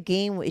play the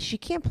game. She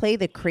can't play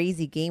the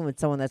crazy game with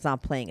someone that's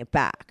not playing it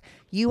back.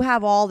 You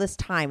have all this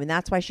time, and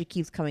that's why she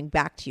keeps coming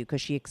back to you,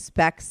 because she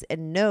expects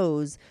and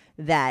knows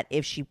that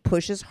if she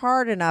pushes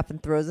hard enough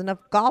and throws enough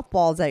golf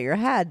balls at your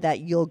head, that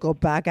you'll go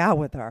back out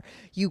with her.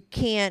 You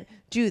can't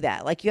do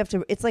that. You have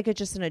to, it's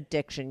just an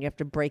addiction. You have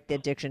to break the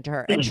addiction to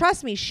her. And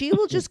trust me, she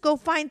will just go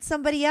find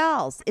somebody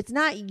else. It's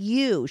not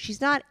you.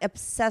 She's not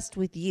obsessed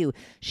with you.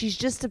 She's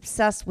just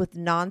obsessed with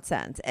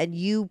nonsense. And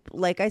you,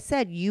 like I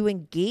said, you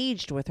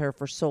engaged with her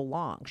for so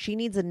long. She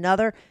needs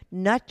another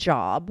nut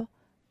job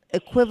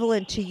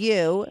equivalent to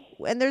you.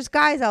 And there's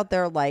guys out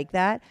there like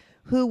that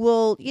who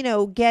will,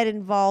 get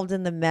involved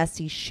in the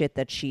messy shit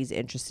that she's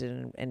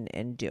interested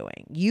in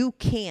doing. You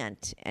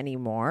can't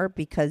anymore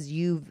because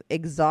you've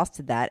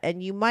exhausted that,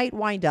 and you might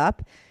wind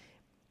up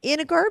in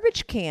a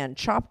garbage can,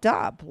 chopped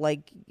up.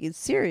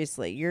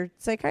 Seriously, your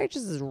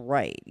psychiatrist is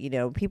right.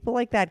 People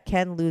like that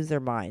can lose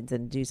their minds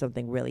and do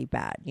something really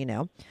bad,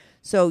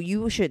 So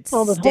you should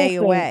stay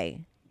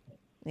away.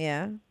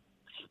 Yeah.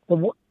 But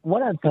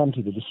what I've come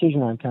to, the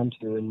decision I've come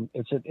to, and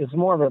it's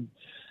more of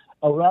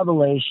a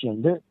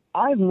revelation.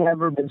 I've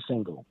never been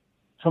single.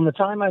 From the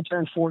time I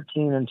turned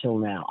 14 until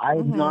now, I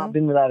have not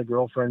been without a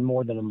girlfriend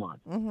more than a month.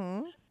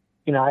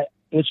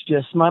 It's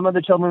just, my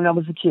mother told me when I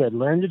was a kid,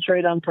 learn to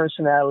trade on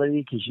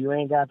personality because you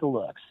ain't got the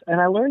looks. And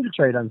I learned to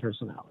trade on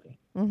personality.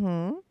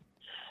 And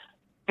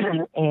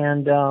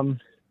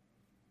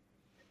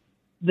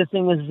the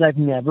thing is I've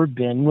never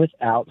been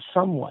without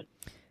someone.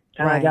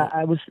 And right.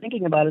 I was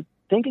thinking about it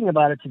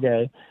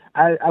today.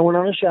 I went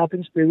on a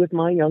shopping spree with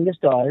my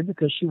youngest daughter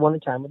because she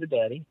wanted time with her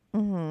daddy.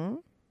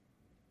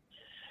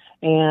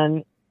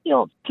 And,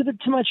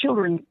 to my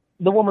children,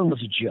 the woman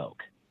was a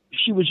joke.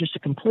 She was just a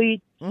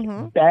complete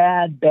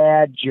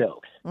bad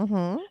joke.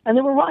 And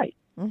they were right.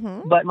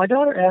 But my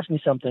daughter asked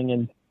me something,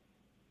 and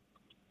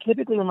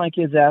typically when my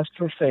kids ask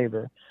for a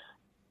favor,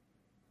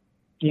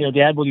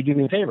 Dad, will you do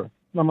me a favor?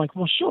 And I'm like,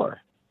 well,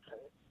 sure.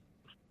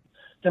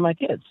 They're my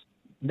kids.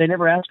 They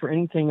never ask for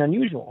anything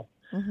unusual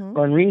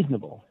or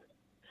unreasonable.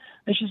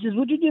 And she says,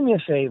 would you do me a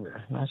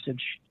favor? And I said,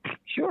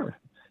 sure.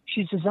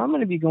 She says, I'm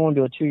going to be going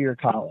to a 2-year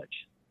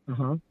college.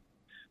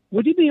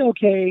 Would it be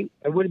okay,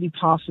 or would it be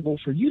possible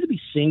for you to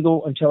be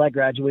single until I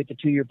graduate the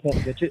 2-year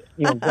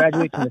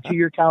graduate from the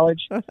 2-year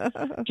college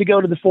to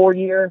go to the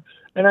 4-year?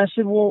 And I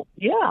said, well,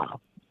 yeah.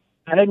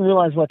 I didn't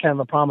realize what kind of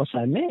a promise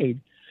I made.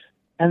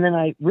 And then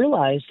I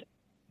realized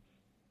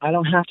I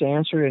don't have to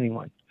answer to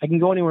anyone. I can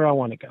go anywhere I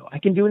want to go. I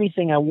can do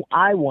anything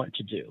I want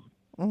to do.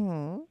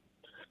 Mm-hmm.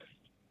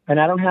 And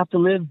I don't have to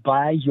live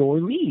by your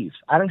leave.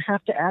 I don't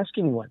have to ask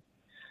anyone.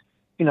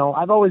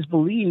 I've always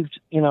believed,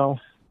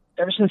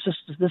 ever since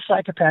this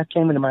psychopath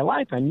came into my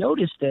life, I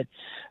noticed that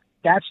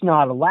that's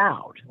not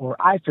allowed, or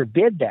I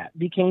forbid that,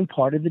 became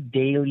part of the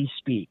daily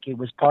speak. It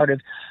was part of,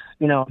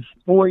 well,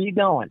 where are you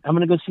going? I'm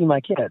going to go see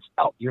my kids.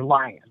 Oh, you're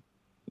lying.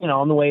 In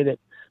the way that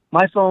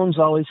my phones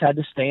always had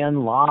to stay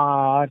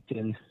unlocked,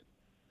 and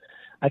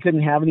I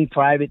couldn't have any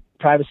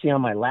privacy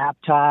on my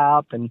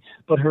laptop,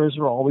 but hers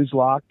were always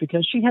locked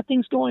because she had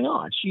things going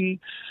on. She,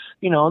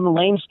 and the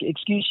lame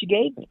excuse she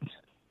gave me.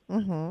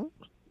 Mm-hmm.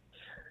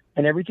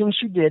 And everything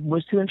she did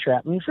was to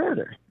entrap me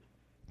further.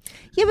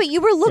 Yeah, but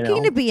you were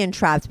looking to be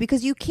entrapped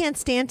because you can't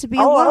stand to be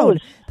I alone.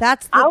 was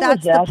That's the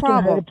asking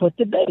problem. her to put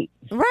the bait.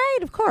 Right,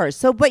 of course.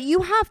 So, but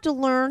you have to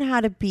learn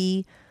how to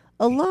be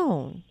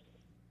alone.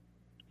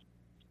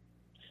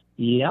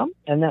 Yeah,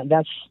 and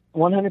that's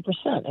 100%.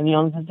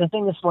 And the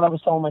thing is what I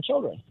was telling my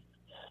children.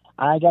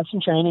 I got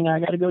some training I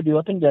got to go do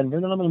up in Denver.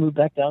 Then I'm going to move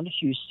back down to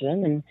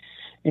Houston, and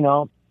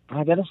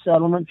I got a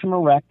settlement from a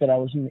wreck that I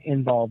was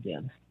involved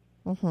in.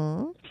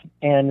 Mm-hmm.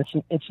 And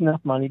it's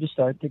enough money to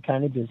start the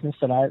kind of business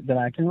that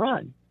I can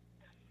run,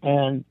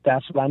 and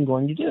that's what I'm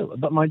going to do.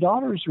 But my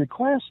daughter's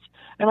request,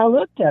 and I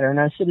looked at her and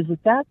I said, "Is it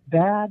that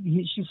bad?"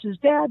 She says,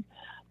 "Dad,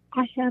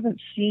 I haven't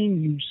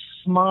seen you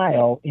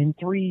smile in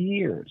 3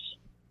 years."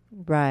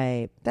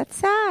 Right, that's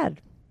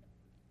sad.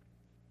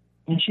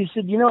 And she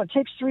said, "It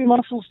takes 3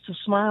 muscles to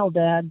smile,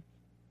 Dad.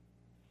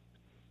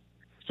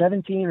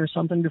 17 or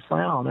something to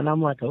frown." And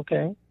I'm like,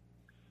 "Okay,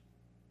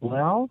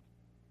 well."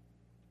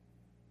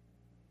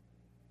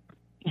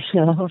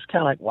 I was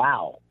kind of like,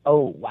 wow.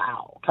 Oh,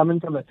 wow. Coming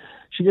from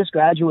she just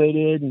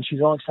graduated and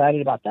she's all excited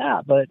about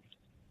that. But,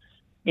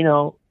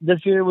 the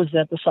fear was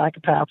that the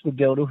psychopath would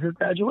go to her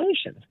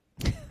graduation.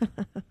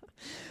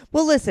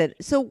 Well, listen,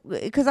 so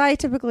because I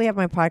typically have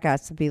my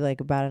podcast to be like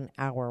about an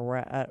hour.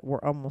 We're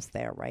almost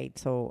there, right?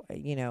 So,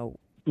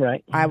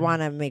 right. I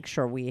want to make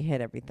sure we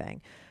hit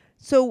everything.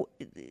 So,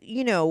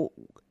 when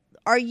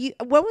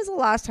was the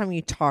last time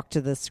you talked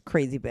to this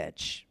crazy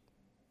bitch?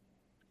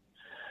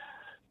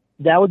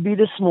 That would be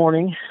this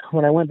morning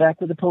when I went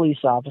back with the police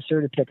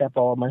officer to pick up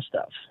all of my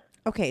stuff.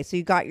 Okay, so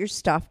you got your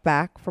stuff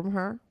back from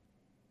her?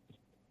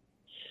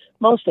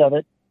 Most of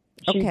it.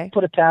 She Okay.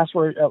 put a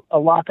password, a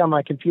lock on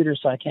my computer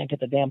so I can't get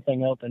the damn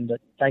thing open,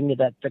 but I can get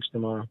that fixed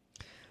tomorrow.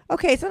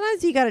 Okay,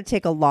 sometimes you got to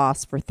take a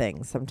loss for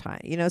things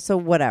sometimes, so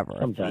whatever.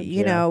 Sometimes,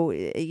 you know,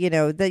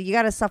 that you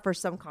got to suffer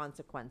some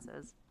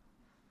consequences.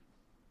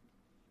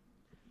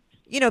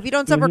 If you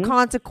don't suffer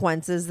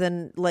consequences,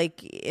 then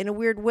like in a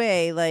weird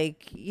way,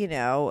 like,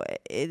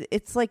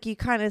 it's like you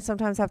kind of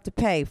sometimes have to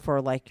pay for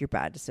like your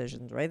bad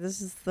decisions, right?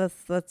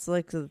 That's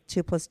like 2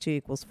 +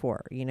 2 =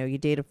 4. You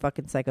date a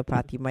fucking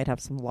psychopath, you might have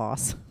some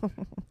loss.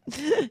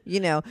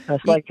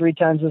 That's like 3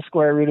 times the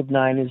square root of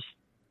 9 is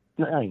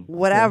 9.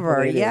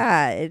 Whatever.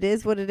 Yeah, it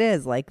is what it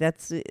is. Like it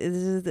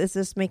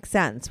just makes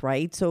sense,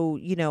 right? So,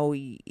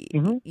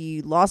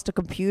 you lost a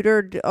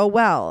computer. Oh,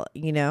 well,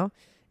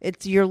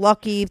 you're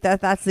lucky if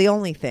that's the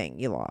only thing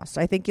you lost.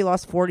 I think you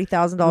lost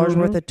 $40,000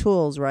 worth of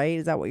tools, right?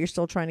 Is that what you're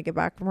still trying to get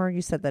back from her?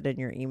 You said that in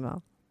your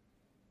email.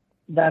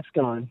 That's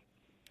gone.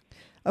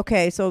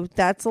 Okay, so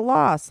that's a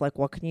loss. Like,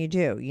 what can you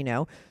do,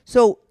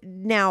 So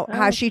now,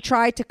 has she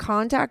tried to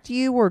contact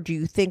you, or do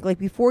you think, like,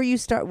 before you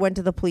went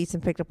to the police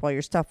and picked up all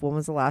your stuff, when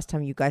was the last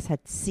time you guys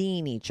had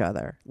seen each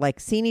other? Like,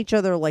 seen each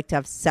other, like, to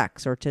have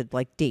sex or to,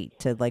 like, date,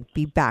 to, like,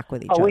 be back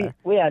with each other?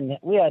 We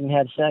hadn't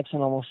had sex in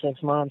almost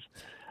 6 months.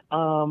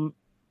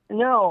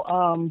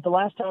 No, the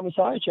last time we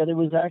saw each other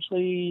was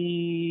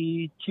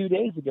actually 2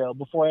 days ago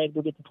before I had to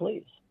go get the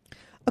police.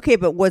 Okay,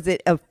 but was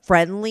it a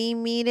friendly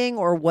meeting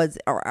or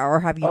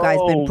have you guys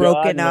been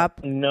broken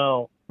up?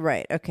 No.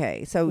 Right,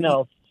 okay. So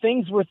no,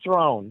 things were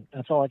thrown.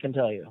 That's all I can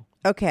tell you.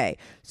 Okay.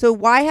 So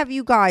why have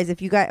you guys,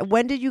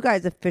 when did you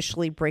guys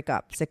officially break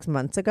up? 6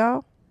 months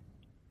ago?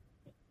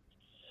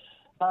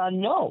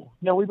 No,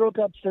 we broke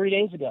up 3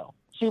 days ago.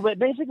 But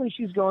basically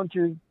she's going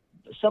through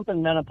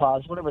something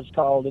menopause, whatever it's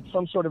called. It's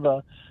some sort of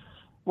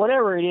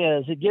whatever it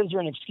is, it gives her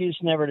an excuse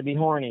never to be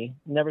horny,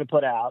 never to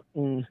put out.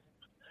 And to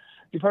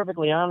be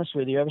perfectly honest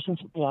with you, ever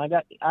since I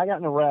got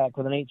in a wreck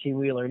with an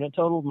 18-wheeler, and it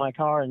totaled my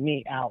car and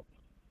me out.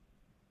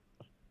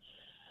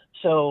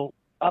 So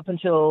up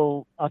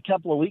until a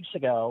couple of weeks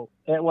ago,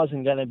 it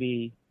wasn't going to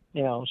be,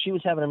 she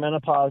was having a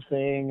menopause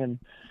thing, and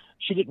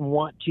she didn't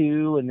want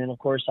to. And then, of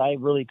course, I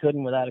really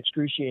couldn't without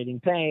excruciating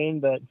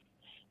pain,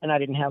 and I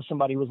didn't have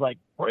somebody who was like,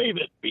 brave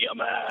it, be a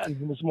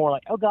man. It was more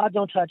like, oh, God,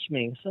 don't touch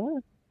me.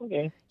 So,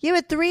 okay. Yeah,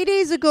 but 3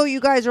 days ago,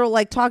 you guys are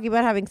like talking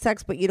about having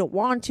sex, but you don't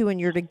want to,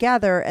 and you're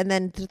together. And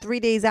then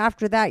 3 days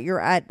after that, you're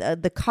at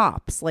the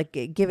cops, like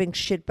giving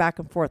shit back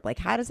and forth. Like,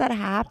 how does that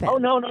happen? Oh,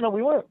 no.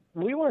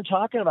 We weren't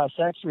talking about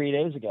sex 3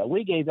 days ago.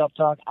 We gave up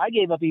talking. I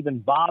gave up even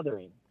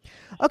bothering.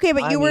 Okay,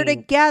 but you were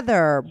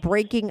together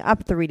breaking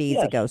up 3 days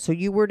ago. So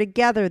you were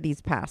together these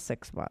past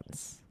 6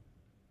 months.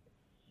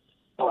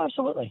 Oh,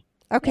 absolutely.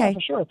 Okay. Yeah,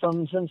 for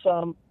sure. Since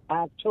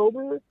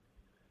October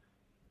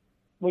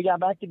we got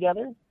back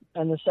together,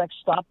 and the sex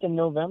stopped in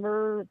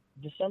November,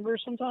 December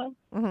sometime.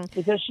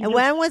 Because she And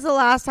when was the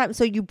last time?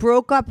 So you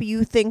broke up,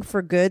 you think,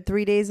 for good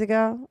 3 days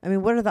ago? I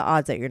mean, what are the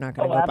odds that you're not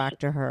going to go back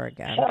to her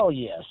again? Hell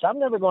yes. I'm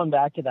never going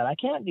back to that. I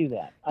can't do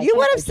that. You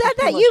would have said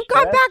that. You've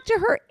gone back to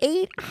her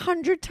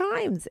 800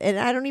 times, and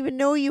I don't even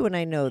know you, and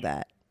I know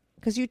that.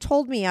 Because you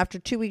told me after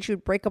 2 weeks she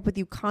would break up with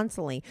you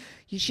constantly.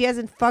 She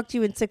hasn't fucked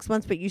you in 6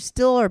 months, but you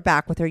still are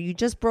back with her. You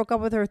just broke up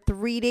with her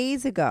 3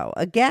 days ago.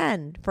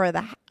 Again, for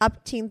the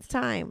upteenth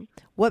time.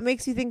 What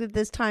makes you think that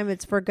this time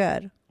it's for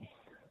good?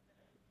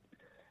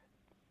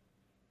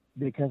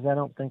 Because I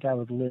don't think I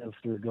would live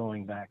through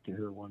going back to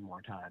her one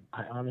more time.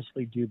 I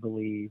honestly do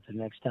believe the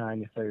next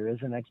time, if there is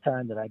a next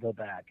time that I go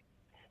back,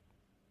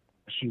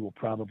 she will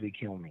probably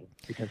kill me.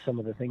 Because some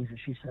of the things that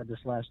she said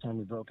this last time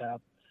we broke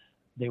up,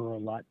 they were a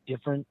lot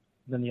different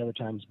than the other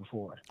times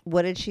before.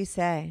 What did she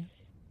say?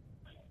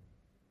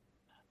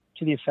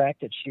 To the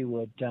effect that she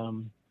would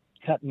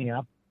cut me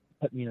up,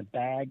 put me in a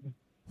bag,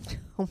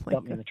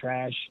 dump me in the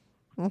trash,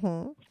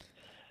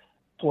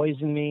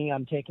 poison me.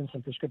 I'm taking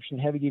some prescription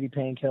heavy-duty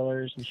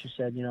painkillers, and she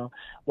said,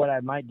 what I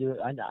might do.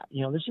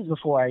 This is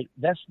before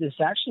this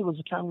actually was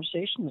a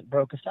conversation that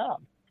broke us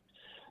up.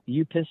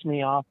 You piss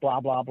me off,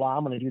 blah blah blah.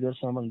 I'm going to do this,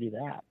 and I'm going to do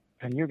that,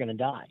 and you're going to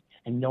die,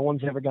 and no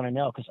one's ever going to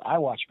know because I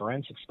watch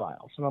Forensics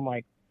Files, and I'm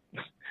like.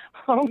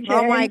 Okay.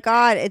 Oh my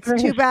God.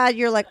 It's too bad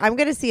you're like, I'm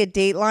going to see a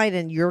Dateline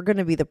and you're going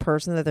to be the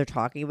person that they're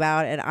talking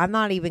about. And I'm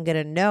not even going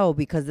to know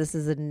because this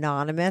is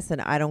anonymous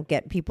and I don't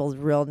get people's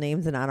real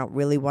names and I don't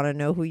really want to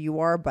know who you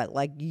are. But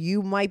like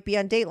you might be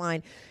on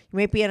Dateline. You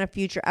might be on a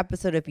future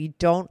episode if you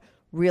don't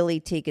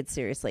really take it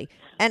seriously.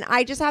 And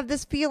I just have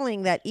this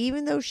feeling that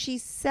even though she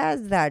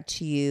says that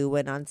to you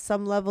and on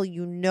some level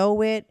you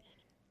know it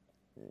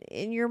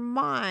in your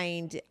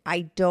mind,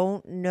 I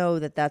don't know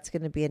that that's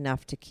going to be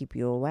enough to keep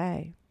you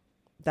away.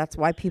 That's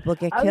why people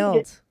get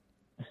killed.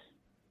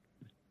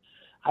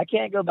 I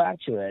can't go back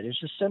to it. It's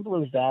just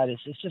simple as that.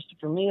 It's just,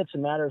 for me, it's a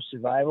matter of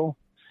survival.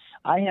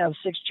 I have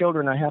 6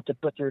 children I have to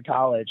put through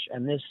college,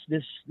 and this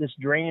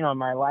drain on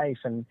my life,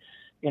 and,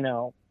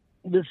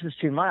 this is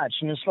too much.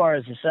 And as far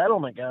as the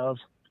settlement goes,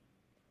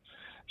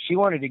 she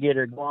wanted to get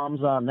her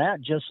gloms on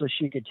that just so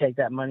she could take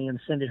that money and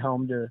send it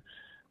home to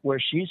where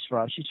she's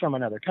from. She's from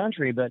another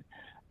country, but,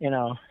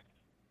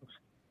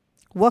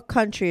 What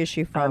country is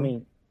she from? I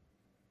mean,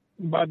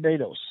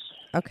 Barbados.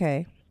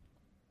 Okay.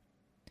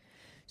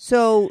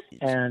 So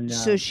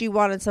so she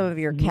wanted some of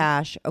your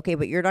cash. Okay,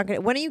 but you're not going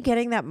to... When are you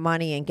getting that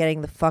money and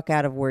getting the fuck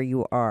out of where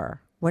you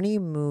are? When are you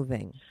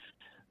moving?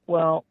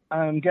 Well,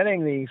 I'm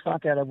getting the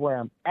fuck out of where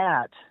I'm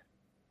at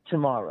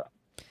tomorrow.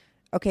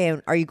 Okay,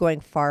 and are you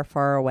going far,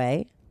 far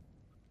away?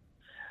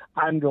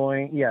 I'm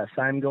going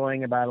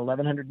about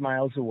 1,100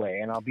 miles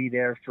away, and I'll be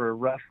there for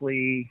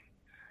roughly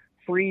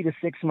 3 to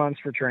 6 months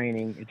for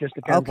training. It just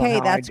depends on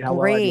how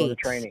well I do the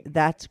training.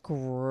 That's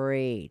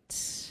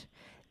great.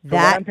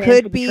 That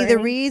could be the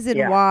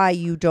reason why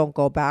you don't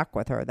go back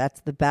with her. That's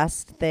the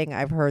best thing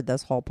I've heard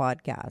this whole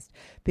podcast.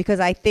 Because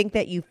I think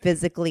that you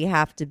physically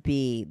have to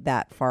be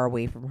that far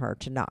away from her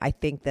to not. I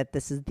think that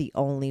this is the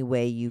only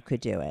way you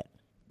could do it.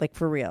 Like,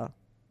 for real.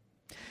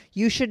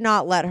 You should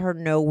not let her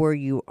know where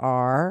you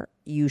are.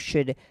 You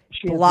should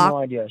block. Has no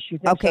idea. She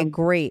thinks okay,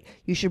 great.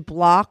 You should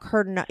block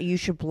her. You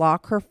should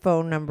block her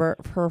phone number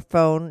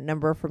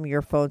from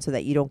your phone so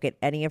that you don't get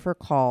any of her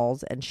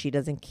calls and she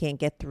can't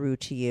get through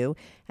to you.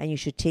 And you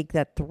should take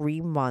that 3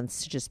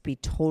 months to just be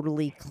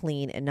totally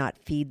clean and not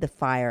feed the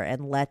fire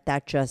and let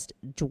that just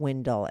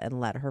dwindle and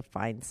let her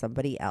find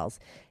somebody else.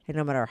 And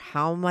no matter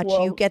how much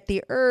you get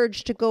the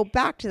urge to go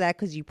back to that,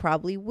 because you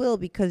probably will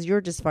because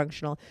you're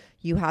dysfunctional,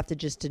 you have to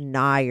just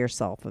deny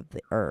yourself of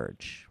the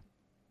urge.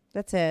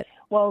 That's it.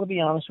 Well, to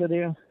be honest with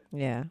you,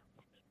 yeah.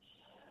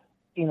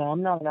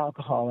 I'm not an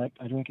alcoholic.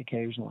 I drink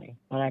occasionally.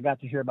 And I got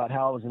to hear about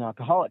how I was an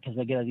alcoholic because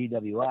I get a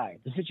DWI.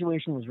 The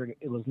situation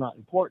was not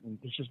important.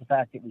 It's just the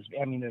fact it was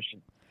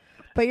ammunition.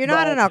 But you're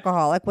not an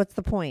alcoholic. What's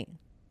the point?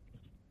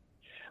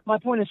 My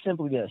point is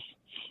simply this.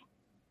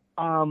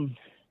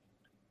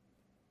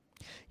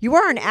 You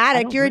are an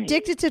addict. You're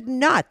addicted to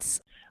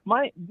nuts.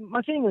 My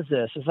thing is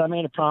this: I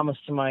made a promise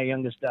to my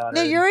youngest daughter.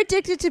 No, you're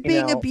addicted to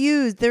being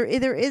abused. There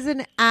is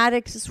an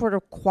addict sort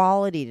of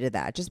quality to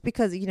that. Just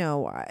because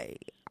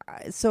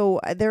so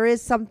there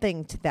is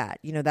something to that.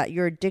 That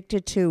you're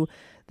addicted to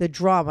the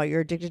drama.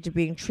 You're addicted to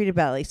being treated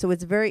badly. So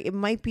it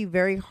might be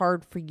very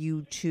hard for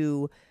you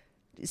to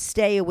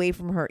stay away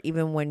from her,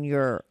 even when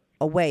you're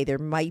away. There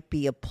might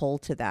be a pull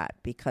to that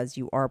because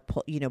you are,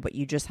 but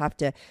you just have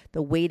to,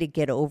 the way to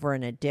get over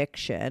an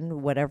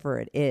addiction, whatever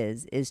it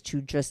is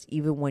to just,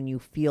 even when you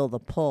feel the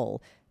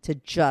pull, to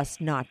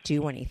just not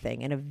do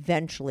anything. And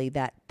eventually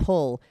that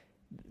pull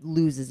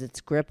loses its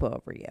grip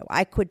over you.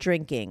 I quit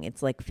drinking.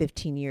 It's like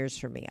 15 years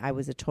for me. I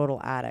was a total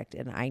addict,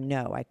 and I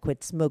know I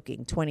quit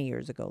smoking 20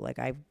 years ago. Like,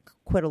 I've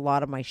quit a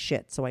lot of my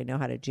shit, so I know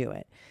how to do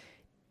it.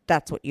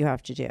 That's what you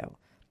have to do.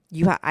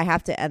 I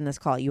have to end this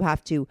call. You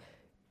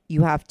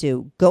You have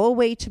to go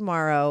away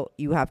tomorrow.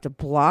 You have to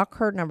block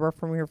her number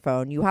from your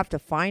phone. You have to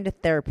find a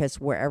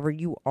therapist wherever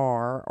you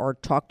are, or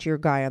talk to your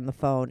guy on the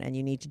phone. And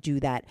you need to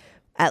do that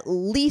at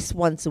least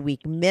once a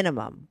week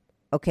minimum.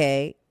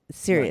 Okay?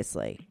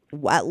 Seriously.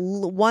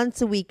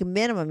 Once a week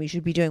minimum. You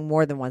should be doing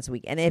more than once a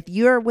week. And if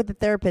you're with a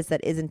therapist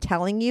that isn't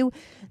telling you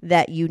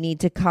that you need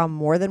to come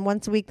more than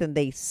once a week, then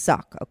they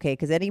suck. Okay?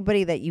 Because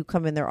anybody that you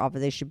come in their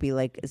office, they should be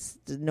like,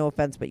 no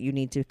offense, but you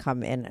need to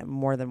come in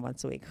more than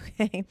once a week.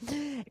 Okay?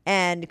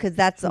 And because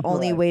that's the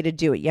only way to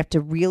do it. You have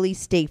to really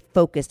stay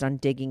focused on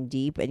digging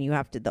deep, and you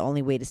have to, the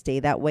only way to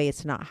stay that way is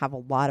to not have a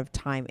lot of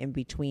time in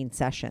between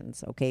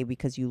sessions. Okay?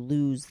 Because you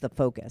lose the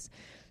focus.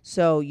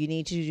 So you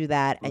need to do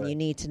that, and you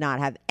need to not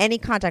have any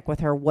contact with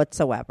her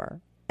whatsoever,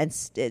 and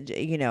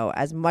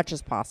as much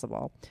as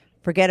possible.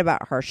 Forget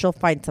about her; she'll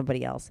find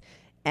somebody else,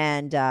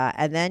 and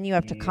then you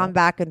have to come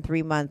back in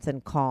 3 months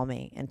and call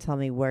me and tell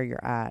me where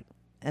you're at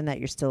and that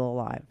you're still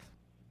alive,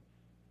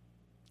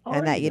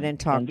 and that you didn't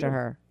talk to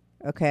her.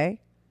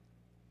 Okay?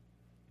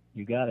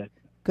 You got it.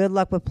 Good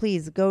luck, but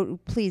please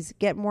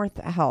get more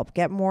help,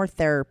 get more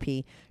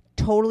therapy.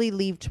 Totally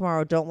leave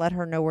tomorrow. Don't let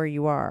her know where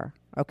you are.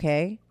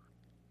 Okay?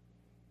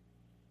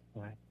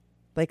 Right.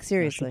 Like,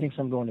 seriously. She thinks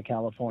I'm going to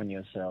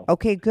California, so.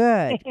 Okay,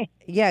 good.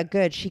 Yeah,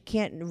 good. She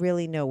can't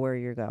really know where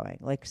you're going.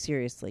 Like,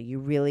 seriously, you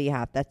really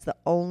have. That's the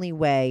only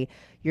way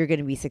you're going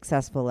to be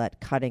successful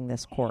at cutting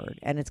this cord.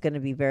 And it's going to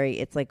be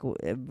very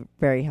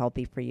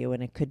healthy for you,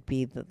 and it could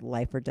be the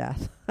life or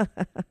death.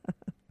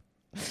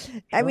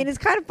 I mean, it's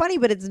kind of funny,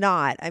 but it's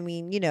not. I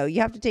mean, you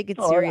have to take it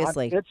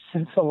seriously. It's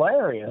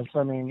hilarious.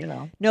 I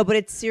mean, No, but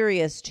it's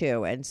serious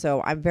too. And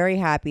so I'm very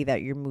happy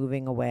that you're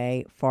moving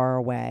away, far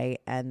away,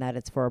 and that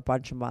it's for a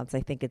bunch of months.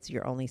 I think it's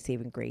your only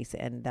saving grace,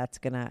 and that's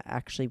going to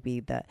actually be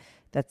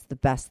that's the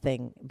best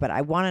thing. But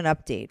I want an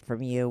update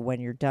from you when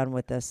you're done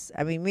with this.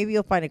 I mean, maybe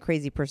you'll find a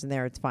crazy person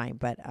there. It's fine.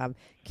 But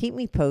keep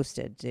me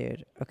posted,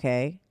 dude.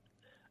 Okay?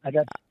 I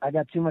got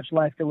too much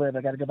life to live.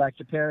 I got to go back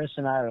to Paris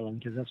and Ireland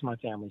because that's my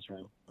family's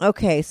room.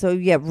 Okay, so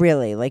yeah,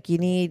 really, like you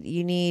need.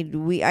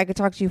 I could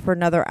talk to you for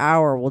another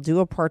hour. We'll do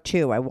a part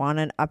 2. I want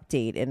an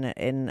update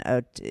in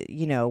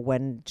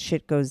when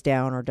shit goes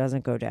down or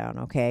doesn't go down.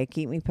 Okay,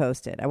 keep me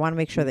posted. I want to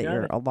make sure that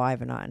you're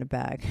alive and not in a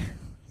bag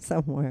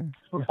somewhere.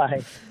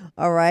 Right.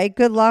 All right.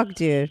 Good luck,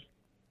 dude.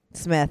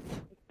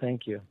 Smith.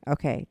 Thank you.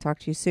 Okay. Talk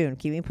to you soon.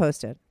 Keep me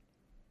posted.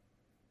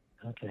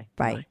 Okay.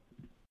 Bye.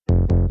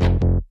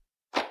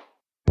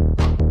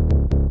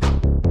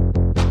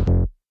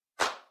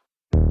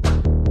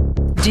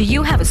 Do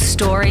you have a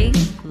story,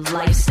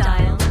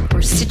 lifestyle,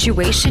 or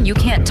situation you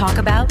can't talk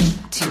about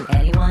to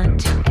anyone?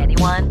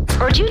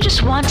 Or do you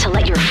just want to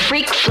let your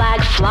freak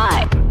flag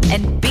fly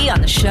and be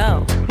on the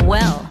show?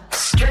 Well,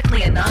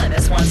 Strictly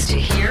Anonymous wants to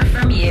hear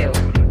from you.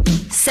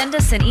 Send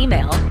us an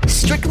email,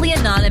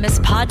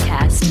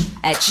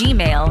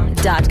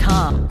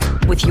 strictlyanonymouspodcast@gmail.com,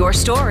 with your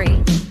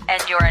story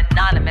and your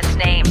anonymous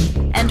name.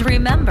 And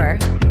remember,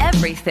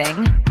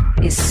 everything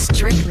is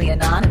strictly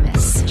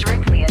anonymous.